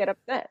 Yeah. When you get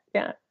upset.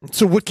 Yeah.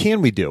 So what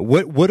can we do?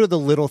 What are the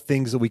little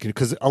things that we can,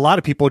 because a lot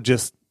of people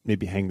just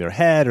maybe hang their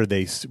head, or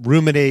they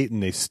ruminate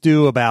and they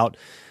stew about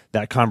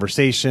that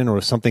conversation or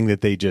something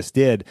that they just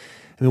did.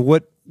 I mean,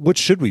 what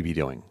should we be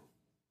doing?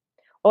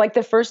 Well, like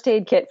the first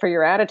aid kit for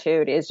your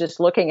attitude is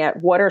just looking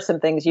at what are some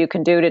things you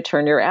can do to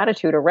turn your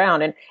attitude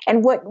around.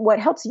 And what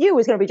helps you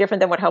is going to be different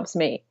than what helps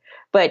me.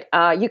 But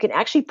you can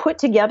actually put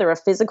together a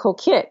physical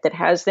kit that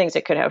has things.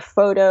 It could have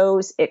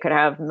photos. It could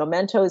have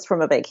mementos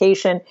from a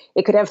vacation.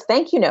 It could have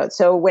thank you notes.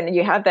 So when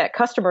you have that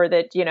customer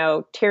that,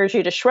 tears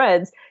you to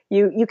shreds,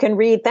 you can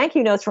read thank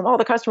you notes from all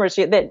the customers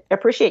that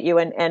appreciate you.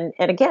 And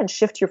again,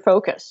 shift your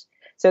focus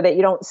so that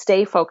you don't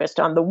stay focused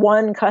on the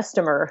one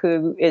customer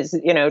who is,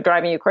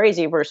 driving you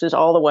crazy versus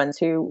all the ones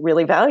who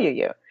really value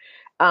you.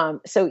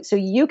 So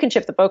you can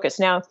shift the focus.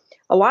 Now,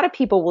 a lot of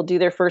people will do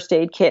their first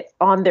aid kit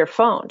on their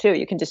phone too.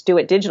 You can just do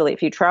it digitally.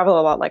 If you travel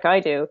a lot like I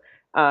do,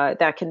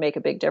 that can make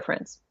a big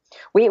difference.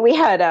 We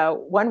had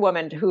one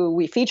woman who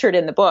we featured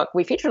in the book.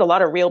 We featured a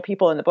lot of real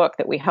people in the book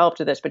that we helped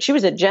with this, but she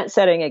was a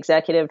jet-setting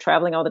executive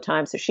traveling all the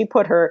time. So she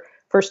put her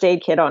first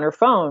aid kit on her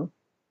phone,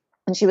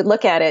 and she would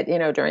look at it,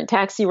 during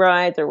taxi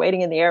rides or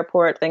waiting in the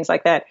airport, things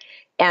like that.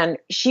 And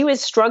she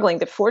was struggling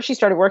before she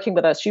started working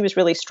with us. She was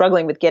really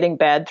struggling with getting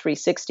bad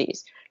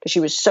 360s because she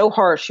was so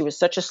harsh. She was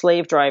such a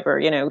slave driver.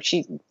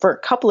 For a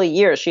couple of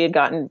years, she had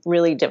gotten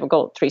really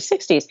difficult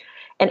 360s,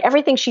 and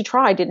everything she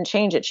tried didn't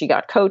change it. She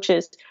got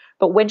coaches.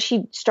 But when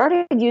she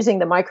started using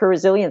the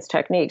micro-resilience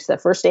techniques, the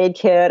first aid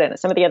kit and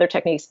some of the other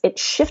techniques, it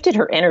shifted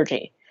her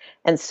energy.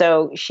 And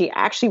so she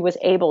actually was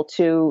able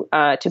to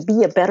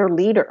be a better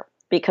leader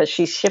because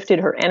she shifted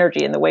her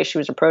energy in the way she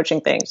was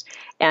approaching things.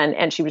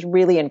 And she was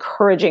really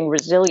encouraging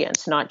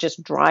resilience, not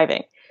just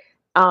driving.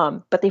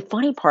 But the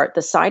funny part,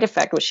 the side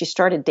effect, was she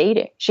started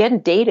dating. She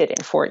hadn't dated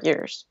in 4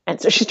 years. And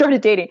so she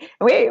started dating.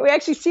 And we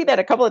actually see that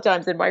a couple of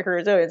times in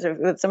micro-resilience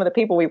with some of the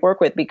people we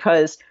work with,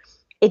 because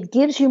it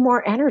gives you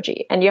more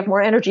energy, and you have more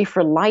energy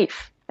for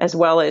life as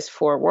well as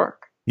for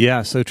work.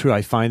 Yeah, so true.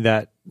 I find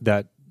that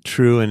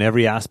true in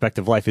every aspect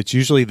of life. It's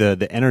usually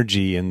the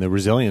energy and the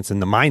resilience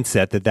and the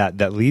mindset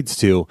that leads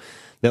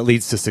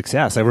to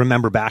success. I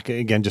remember back,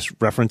 again, just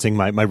referencing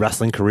my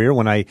wrestling career,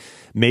 when I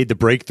made the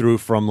breakthrough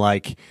from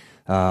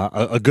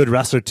a good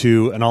wrestler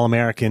to an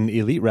All-American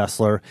elite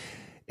wrestler.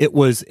 I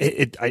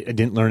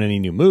didn't learn any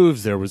new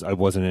moves. I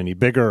wasn't any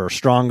bigger or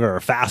stronger or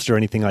faster or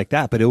anything like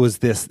that. But it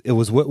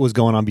was what was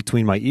going on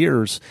between my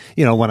ears,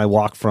 when I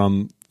walked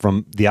from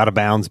the out of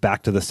bounds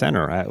back to the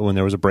center, when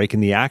there was a break in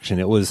the action.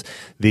 It was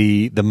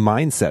the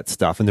mindset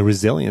stuff and the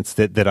resilience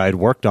that I had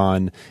worked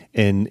on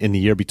in the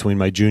year between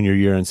my junior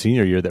year and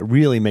senior year that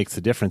really makes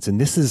the difference.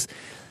 And this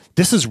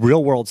is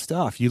real world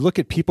stuff. You look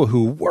at people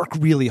who work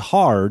really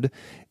hard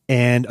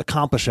and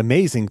accomplish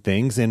amazing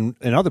things, and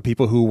other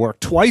people who work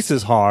twice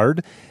as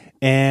hard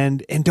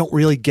and don't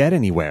really get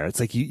anywhere. It's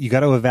like you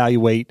got to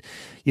evaluate,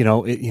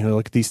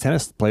 look at these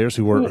tennis players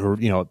who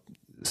were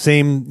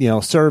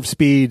same, serve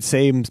speed,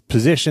 same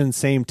position,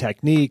 same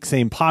technique,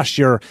 same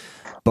posture,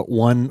 but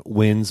one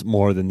wins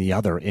more than the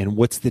other. And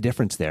what's the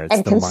difference there? It's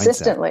and the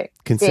consistently.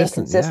 mindset.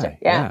 Consistent.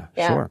 Yeah.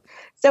 Sure.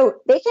 So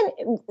they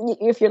can,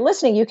 if you're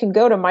listening, you can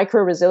go to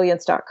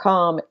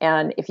microresilience.com.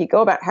 And if you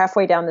go about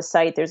halfway down the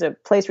site, there's a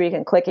place where you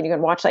can click and you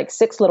can watch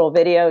 6 little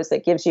videos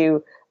that gives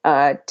you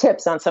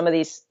tips on some of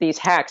these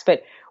hacks.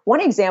 But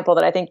one example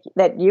that I think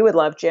that you would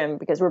love, Jim,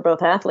 because we're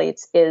both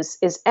athletes, is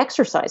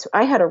exercise.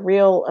 I had a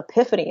real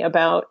epiphany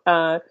about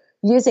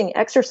using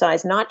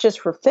exercise, not just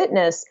for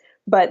fitness,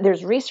 but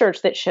there's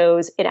research that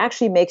shows it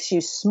actually makes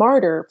you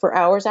smarter for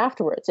hours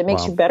afterwards. It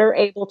makes you better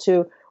able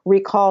to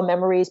recall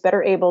memories,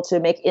 better able to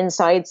make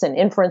insights and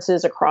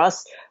inferences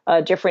across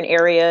different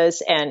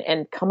areas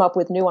and come up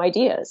with new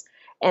ideas.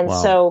 And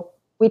so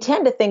we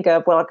tend to think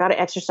of, well, I've got to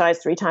exercise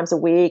 3 times a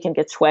week and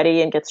get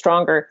sweaty and get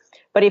stronger.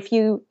 But if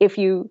you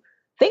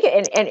think,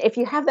 and if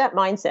you have that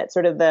mindset,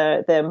 sort of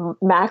the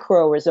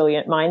macro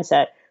resilient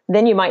mindset,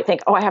 then you might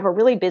think, oh, I have a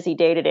really busy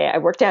day today. I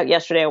worked out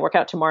yesterday. I work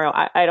out tomorrow.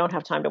 I don't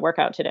have time to work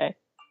out today.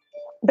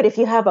 But if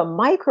you have a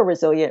micro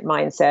resilient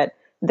mindset,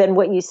 then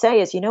what you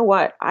say is, you know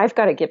what, I've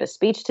got to give a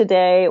speech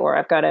today, or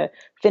I've got to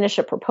finish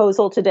a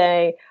proposal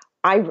today.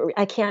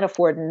 I can't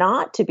afford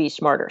not to be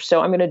smarter.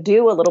 So I'm going to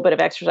do a little bit of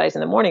exercise in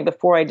the morning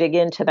before I dig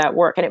into that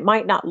work. And it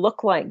might not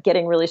look like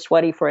getting really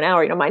sweaty for an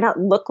hour. It might not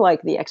look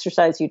like the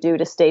exercise you do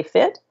to stay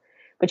fit,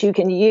 but you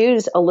can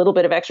use a little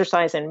bit of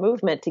exercise and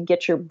movement to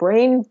get your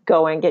brain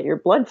going, get your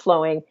blood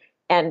flowing,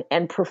 and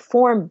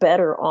perform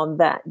better on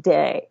that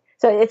day.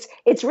 So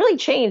it's really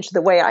changed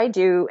the way I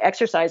do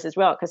exercise as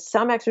well, because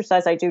some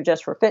exercise I do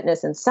just for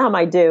fitness and some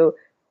I do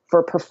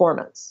for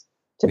performance,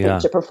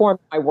 to perform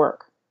my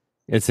work.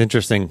 It's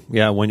interesting.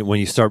 Yeah, when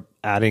you start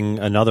adding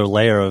another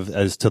layer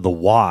as to the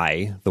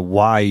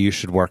why you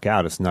should work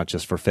out, it's not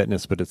just for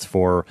fitness, but it's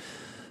for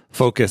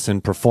focus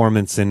and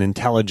performance and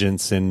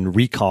intelligence and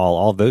recall,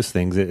 all those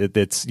things.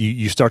 It's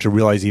you start to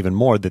realize even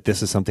more that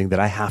this is something that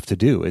I have to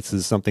do. This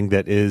is something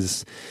that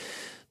is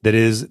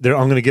I'm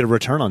going to get a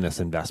return on this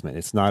investment.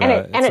 It's not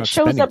it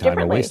shows spending up time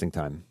differently. or wasting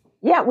time.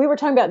 Yeah, we were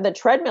talking about the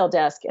treadmill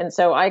desk, and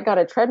so I got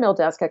a treadmill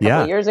desk a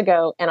couple of years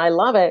ago, and I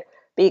love it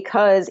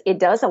because it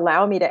does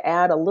allow me to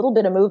add a little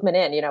bit of movement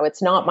in.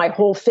 It's not my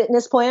whole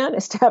fitness plan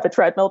is to have a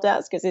treadmill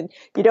desk, because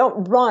you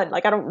don't run. I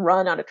don't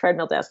run on a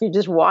treadmill desk. You're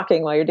just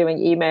walking while you're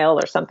doing email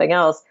or something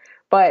else.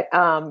 But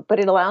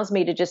it allows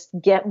me to just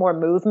get more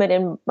movement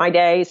in my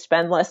day,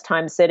 spend less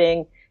time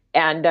sitting.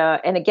 And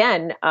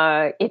again,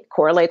 it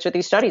correlates with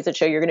these studies that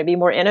show you're going to be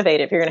more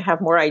innovative. You're going to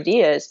have more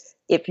ideas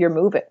if you're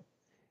moving.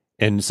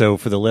 And so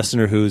for the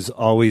listener who's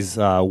always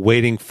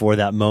waiting for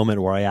that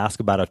moment where I ask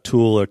about a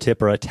tool or tip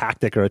or a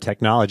tactic or a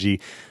technology,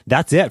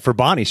 that's it for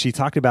Bonnie. She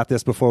talked about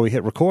this before we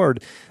hit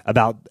record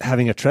about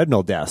having a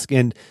treadmill desk.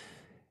 And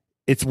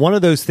it's one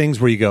of those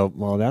things where you go,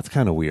 well, that's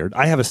kind of weird.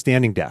 I have a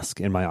standing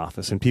desk in my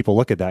office, and people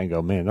look at that and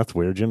go, man, that's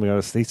weird. Jim,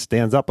 he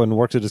stands up and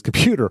works at his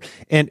computer.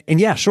 And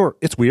yeah, sure,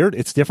 it's weird.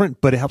 It's different,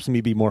 but it helps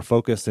me be more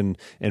focused and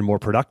more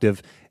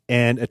productive.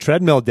 And a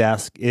treadmill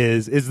desk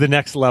is the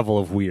next level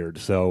of weird.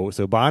 So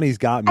Bonnie's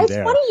got me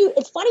there.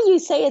 It's funny you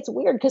say it's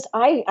weird because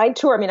I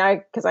tour. I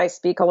mean, because I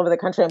speak all over the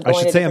country. I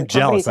should say I'm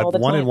jealous. I've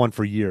wanted one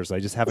for years. I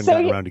just haven't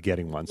gotten around to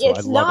getting one. So it's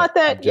I love not it.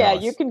 that. Yeah,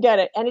 you can get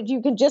it, and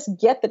you can just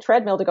get the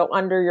treadmill to go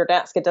under your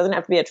desk. It doesn't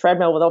have to be a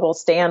treadmill with a whole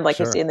stand like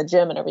you see in the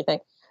gym and everything.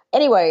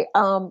 Anyway,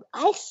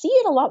 I see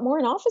it a lot more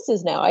in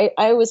offices now.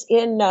 I was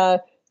in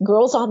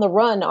Girls on the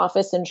Run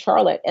office in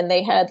Charlotte, and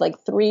they had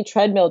like 3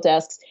 treadmill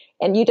desks,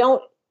 and you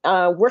don't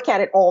work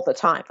at it all the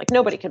time. Like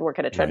nobody could work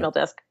at a treadmill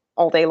desk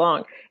all day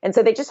long. And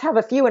so they just have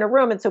a few in a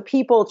room. And so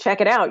people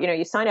check it out.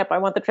 You sign up, I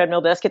want the treadmill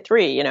desk at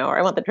 3, or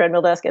I want the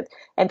treadmill desk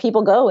and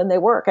people go and they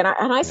work. And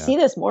I see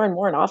this more and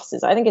more in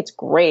offices. I think it's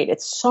great.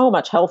 It's so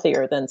much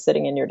healthier than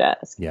sitting in your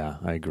desk. Yeah,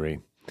 I agree.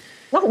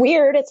 Not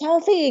weird. It's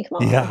healthy.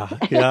 Come on.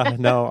 Yeah.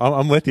 No,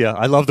 I'm with you.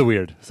 I love the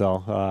weird.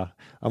 So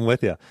I'm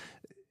with you.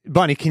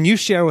 Bonnie, can you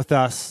share with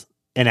us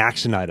an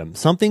action item,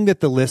 something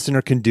that the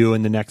listener can do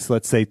in the next,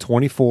 let's say,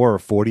 24 or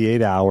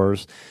 48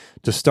 hours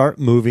to start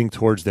moving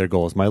towards their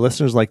goals? My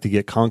listeners like to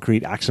get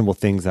concrete, actionable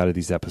things out of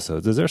these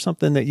episodes. Is there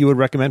something that you would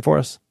recommend for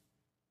us?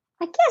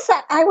 I guess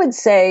I would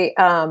say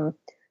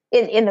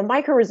in the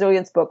Micro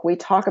Resilience book, we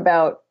talk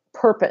about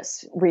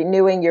purpose,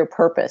 renewing your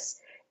purpose,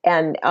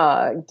 and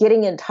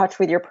getting in touch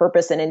with your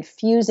purpose and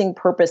infusing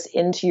purpose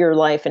into your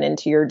life and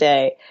into your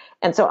day.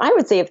 And so I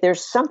would say if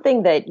there's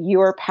something that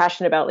you're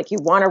passionate about, like you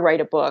want to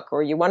write a book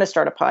or you want to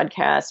start a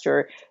podcast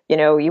or,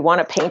 you want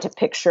to paint a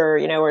picture,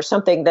 or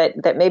something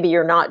that maybe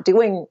you're not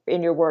doing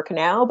in your work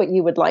now, but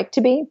you would like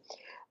to be,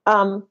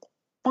 find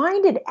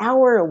an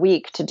hour a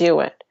week to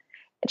do it.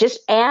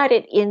 Just add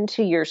it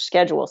into your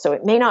schedule. So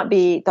it may not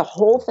be the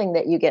whole thing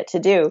that you get to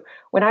do.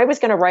 When I was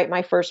going to write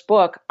my first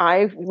book,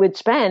 I would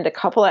spend a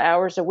couple of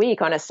hours a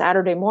week on a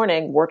Saturday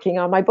morning working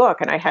on my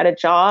book. And I had a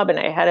job and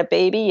I had a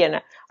baby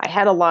and I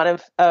had a lot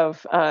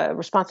of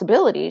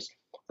responsibilities,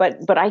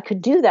 but I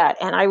could do that.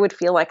 And I would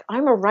feel like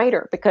I'm a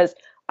writer because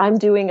I'm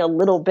doing a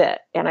little bit.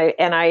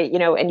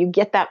 And you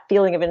get that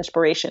feeling of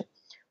inspiration.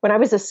 When I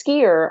was a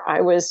skier, I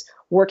was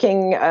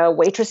working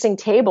waitressing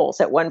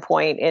tables at one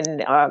point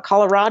in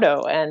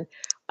Colorado. And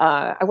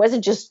I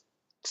wasn't just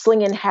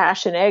slinging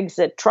hash and eggs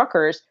at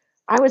truckers.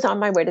 I was on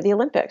my way to the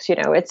Olympics,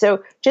 And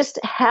so just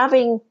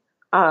having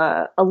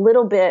a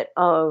little bit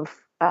of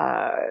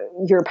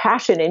your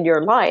passion in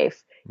your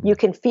life, you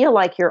can feel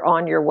like you're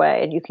on your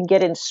way and you can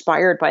get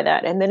inspired by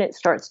that. And then it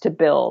starts to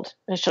build.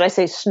 Should I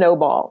say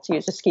snowball, to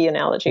use a ski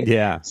analogy?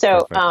 Yeah.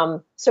 So,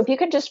 so if you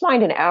could just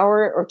find an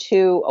hour or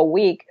 2 a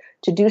week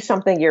to do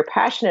something you're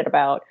passionate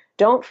about,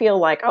 don't feel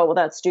like, oh, well,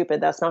 that's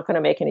stupid. That's not going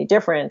to make any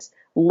difference.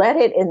 Let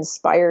it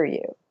inspire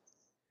you.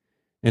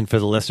 And for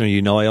the listener,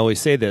 I always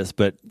say this,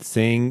 but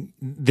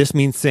this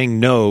means saying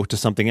no to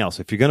something else.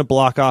 If you're going to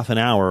block off an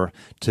hour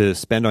to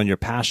spend on your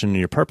passion and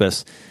your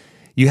purpose,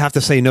 you have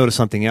to say no to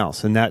something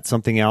else. And that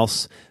something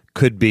else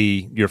could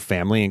be your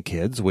family and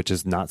kids, which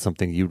is not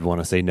something you'd want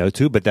to say no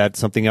to, but that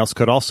something else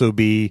could also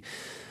be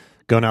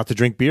going out to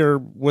drink beer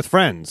with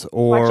friends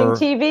or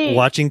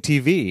watching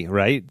TV,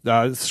 right?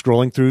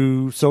 Scrolling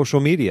through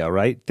social media,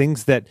 right?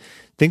 Things that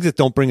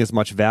don't bring as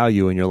much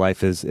value in your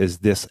life as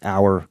this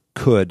hour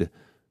could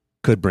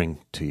bring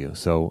to you.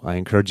 So I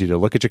encourage you to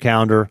look at your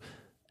calendar,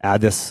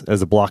 add this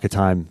as a block of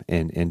time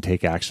and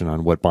take action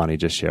on what Bonnie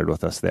just shared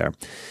with us there.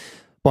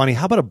 Bonnie,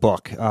 how about a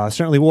book?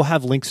 Certainly we'll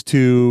have links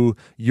to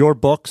your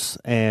books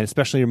and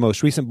especially your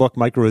most recent book,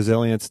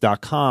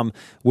 microresilience.com.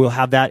 We'll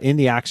have that in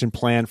the action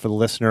plan for the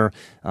listener.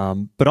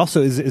 But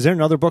also, is there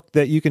another book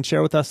that you can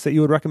share with us that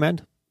you would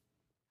recommend?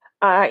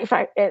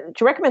 To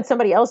recommend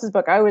somebody else's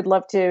book, I would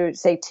love to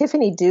say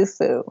Tiffany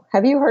Dufu.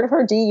 Have you heard of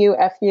her?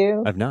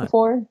 Dufu? I've not.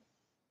 Before?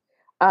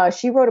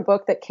 She wrote a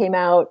book that came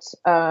out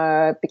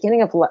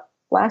beginning of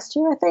last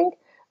year, I think,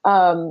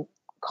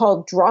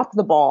 called Drop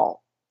the Ball.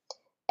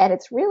 And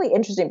it's really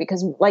interesting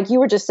because, like you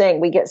were just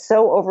saying, we get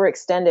so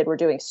overextended. We're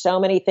doing so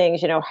many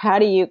things. How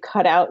do you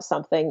cut out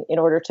something in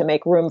order to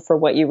make room for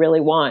what you really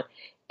want?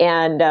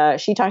 And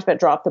she talks about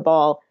drop the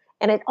ball.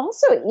 And it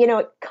also,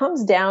 it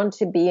comes down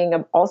to being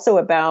also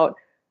about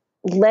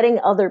letting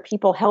other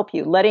people help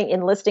you,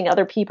 enlisting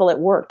other people at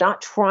work,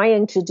 not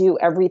trying to do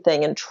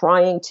everything and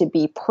trying to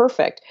be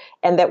perfect.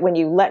 And that when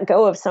you let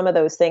go of some of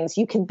those things,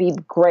 you can be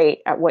great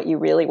at what you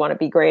really want to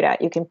be great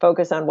at. You can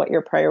focus on what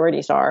your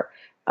priorities are.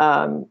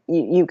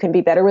 You can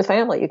be better with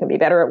family. You can be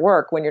better at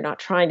work when you're not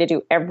trying to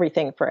do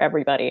everything for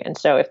everybody. And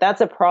so if that's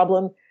a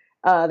problem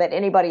that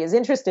anybody is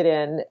interested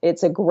in,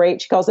 it's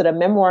she calls it a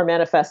memoir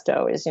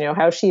manifesto, is,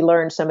 how she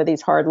learned some of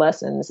these hard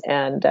lessons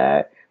and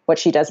what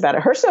she does about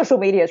it. Her social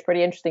media is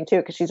pretty interesting too,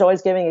 because she's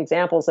always giving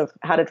examples of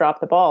how to drop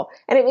the ball.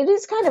 And it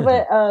is kind of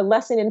a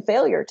lesson in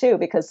failure too,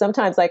 because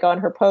sometimes like on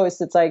her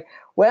posts, it's like,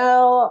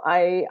 well,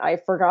 I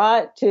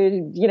forgot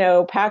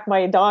to, pack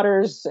my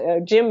daughter's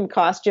gym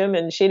costume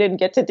and she didn't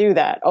get to do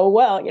that. Oh,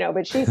 well,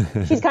 but she's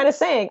kind of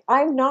saying,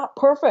 I'm not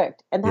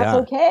perfect and that's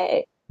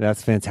okay.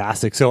 That's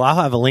fantastic. So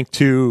I'll have a link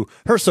to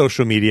her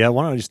social media.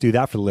 Why don't I just do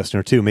that for the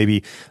listener too?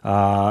 Maybe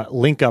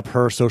link up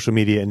her social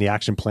media in the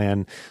action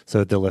plan so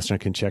that the listener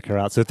can check her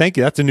out. So thank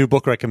you. That's a new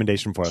book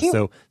recommendation for us.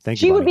 So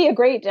thank you. She would be a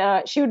great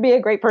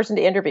person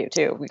to interview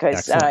too,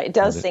 because it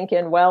does sink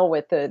in well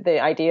with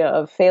the idea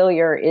of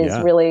failure is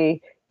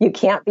really, you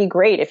can't be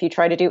great if you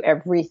try to do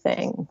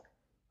everything.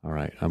 All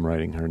right. I'm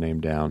writing her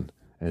name down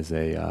as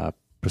a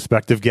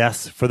prospective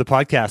guest for the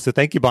podcast. So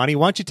thank you, Bonnie.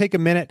 Why don't you take a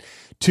minute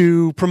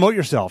to promote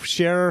yourself,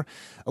 share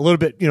a little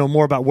bit,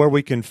 more about where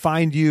we can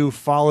find you,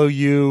 follow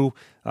you,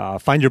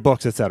 find your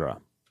books, etc.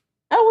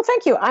 Oh, well,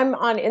 thank you. I'm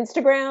on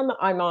Instagram.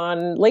 I'm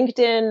on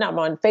LinkedIn. I'm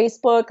on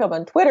Facebook. I'm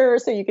on Twitter.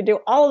 So you can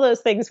do all of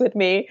those things with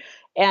me.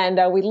 And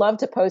we love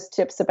to post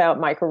tips about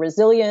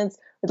microresilience.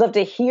 We'd love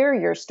to hear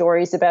your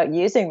stories about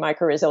using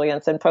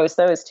microresilience and post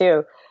those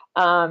too.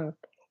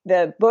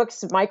 The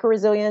books,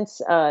 Microresilience,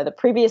 the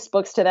previous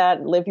books to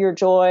that, Live Your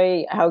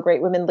Joy, How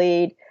Great Women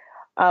Lead.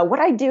 What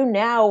I do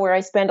now, where I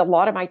spend a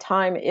lot of my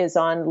time, is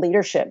on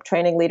leadership,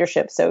 training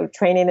leadership. So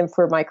training them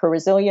for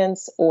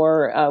microresilience,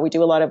 or we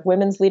do a lot of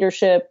women's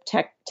leadership,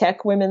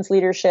 tech women's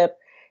leadership,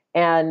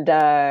 and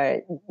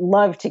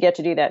love to get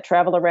to do that,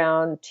 travel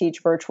around,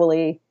 teach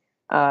virtually.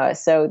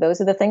 So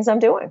those are the things I'm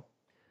doing.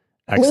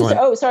 Excellent.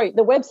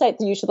 The website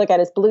that you should look at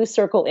is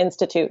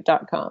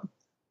bluecircleinstitute.com.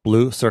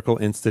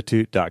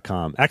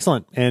 bluecircleinstitute.com.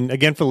 Excellent. And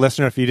again, for the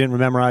listener, if you didn't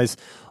memorize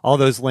all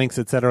those links,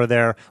 et cetera,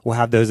 there, we'll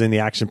have those in the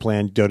action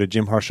plan. Go to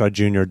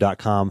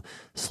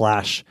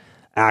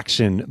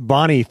jimharshawjr.com/action.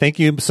 Bonnie, thank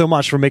you so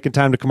much for making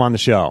time to come on the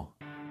show.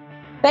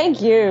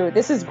 Thank you.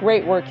 This is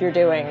great work you're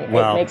doing.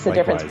 Well, it makes a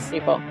difference for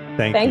people.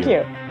 Thank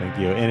you. Thank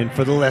you. And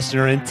for the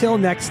listener, until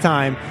next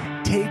time,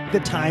 take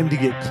the time to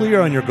get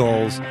clear on your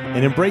goals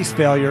and embrace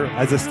failure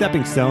as a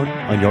stepping stone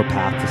on your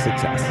path to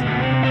success.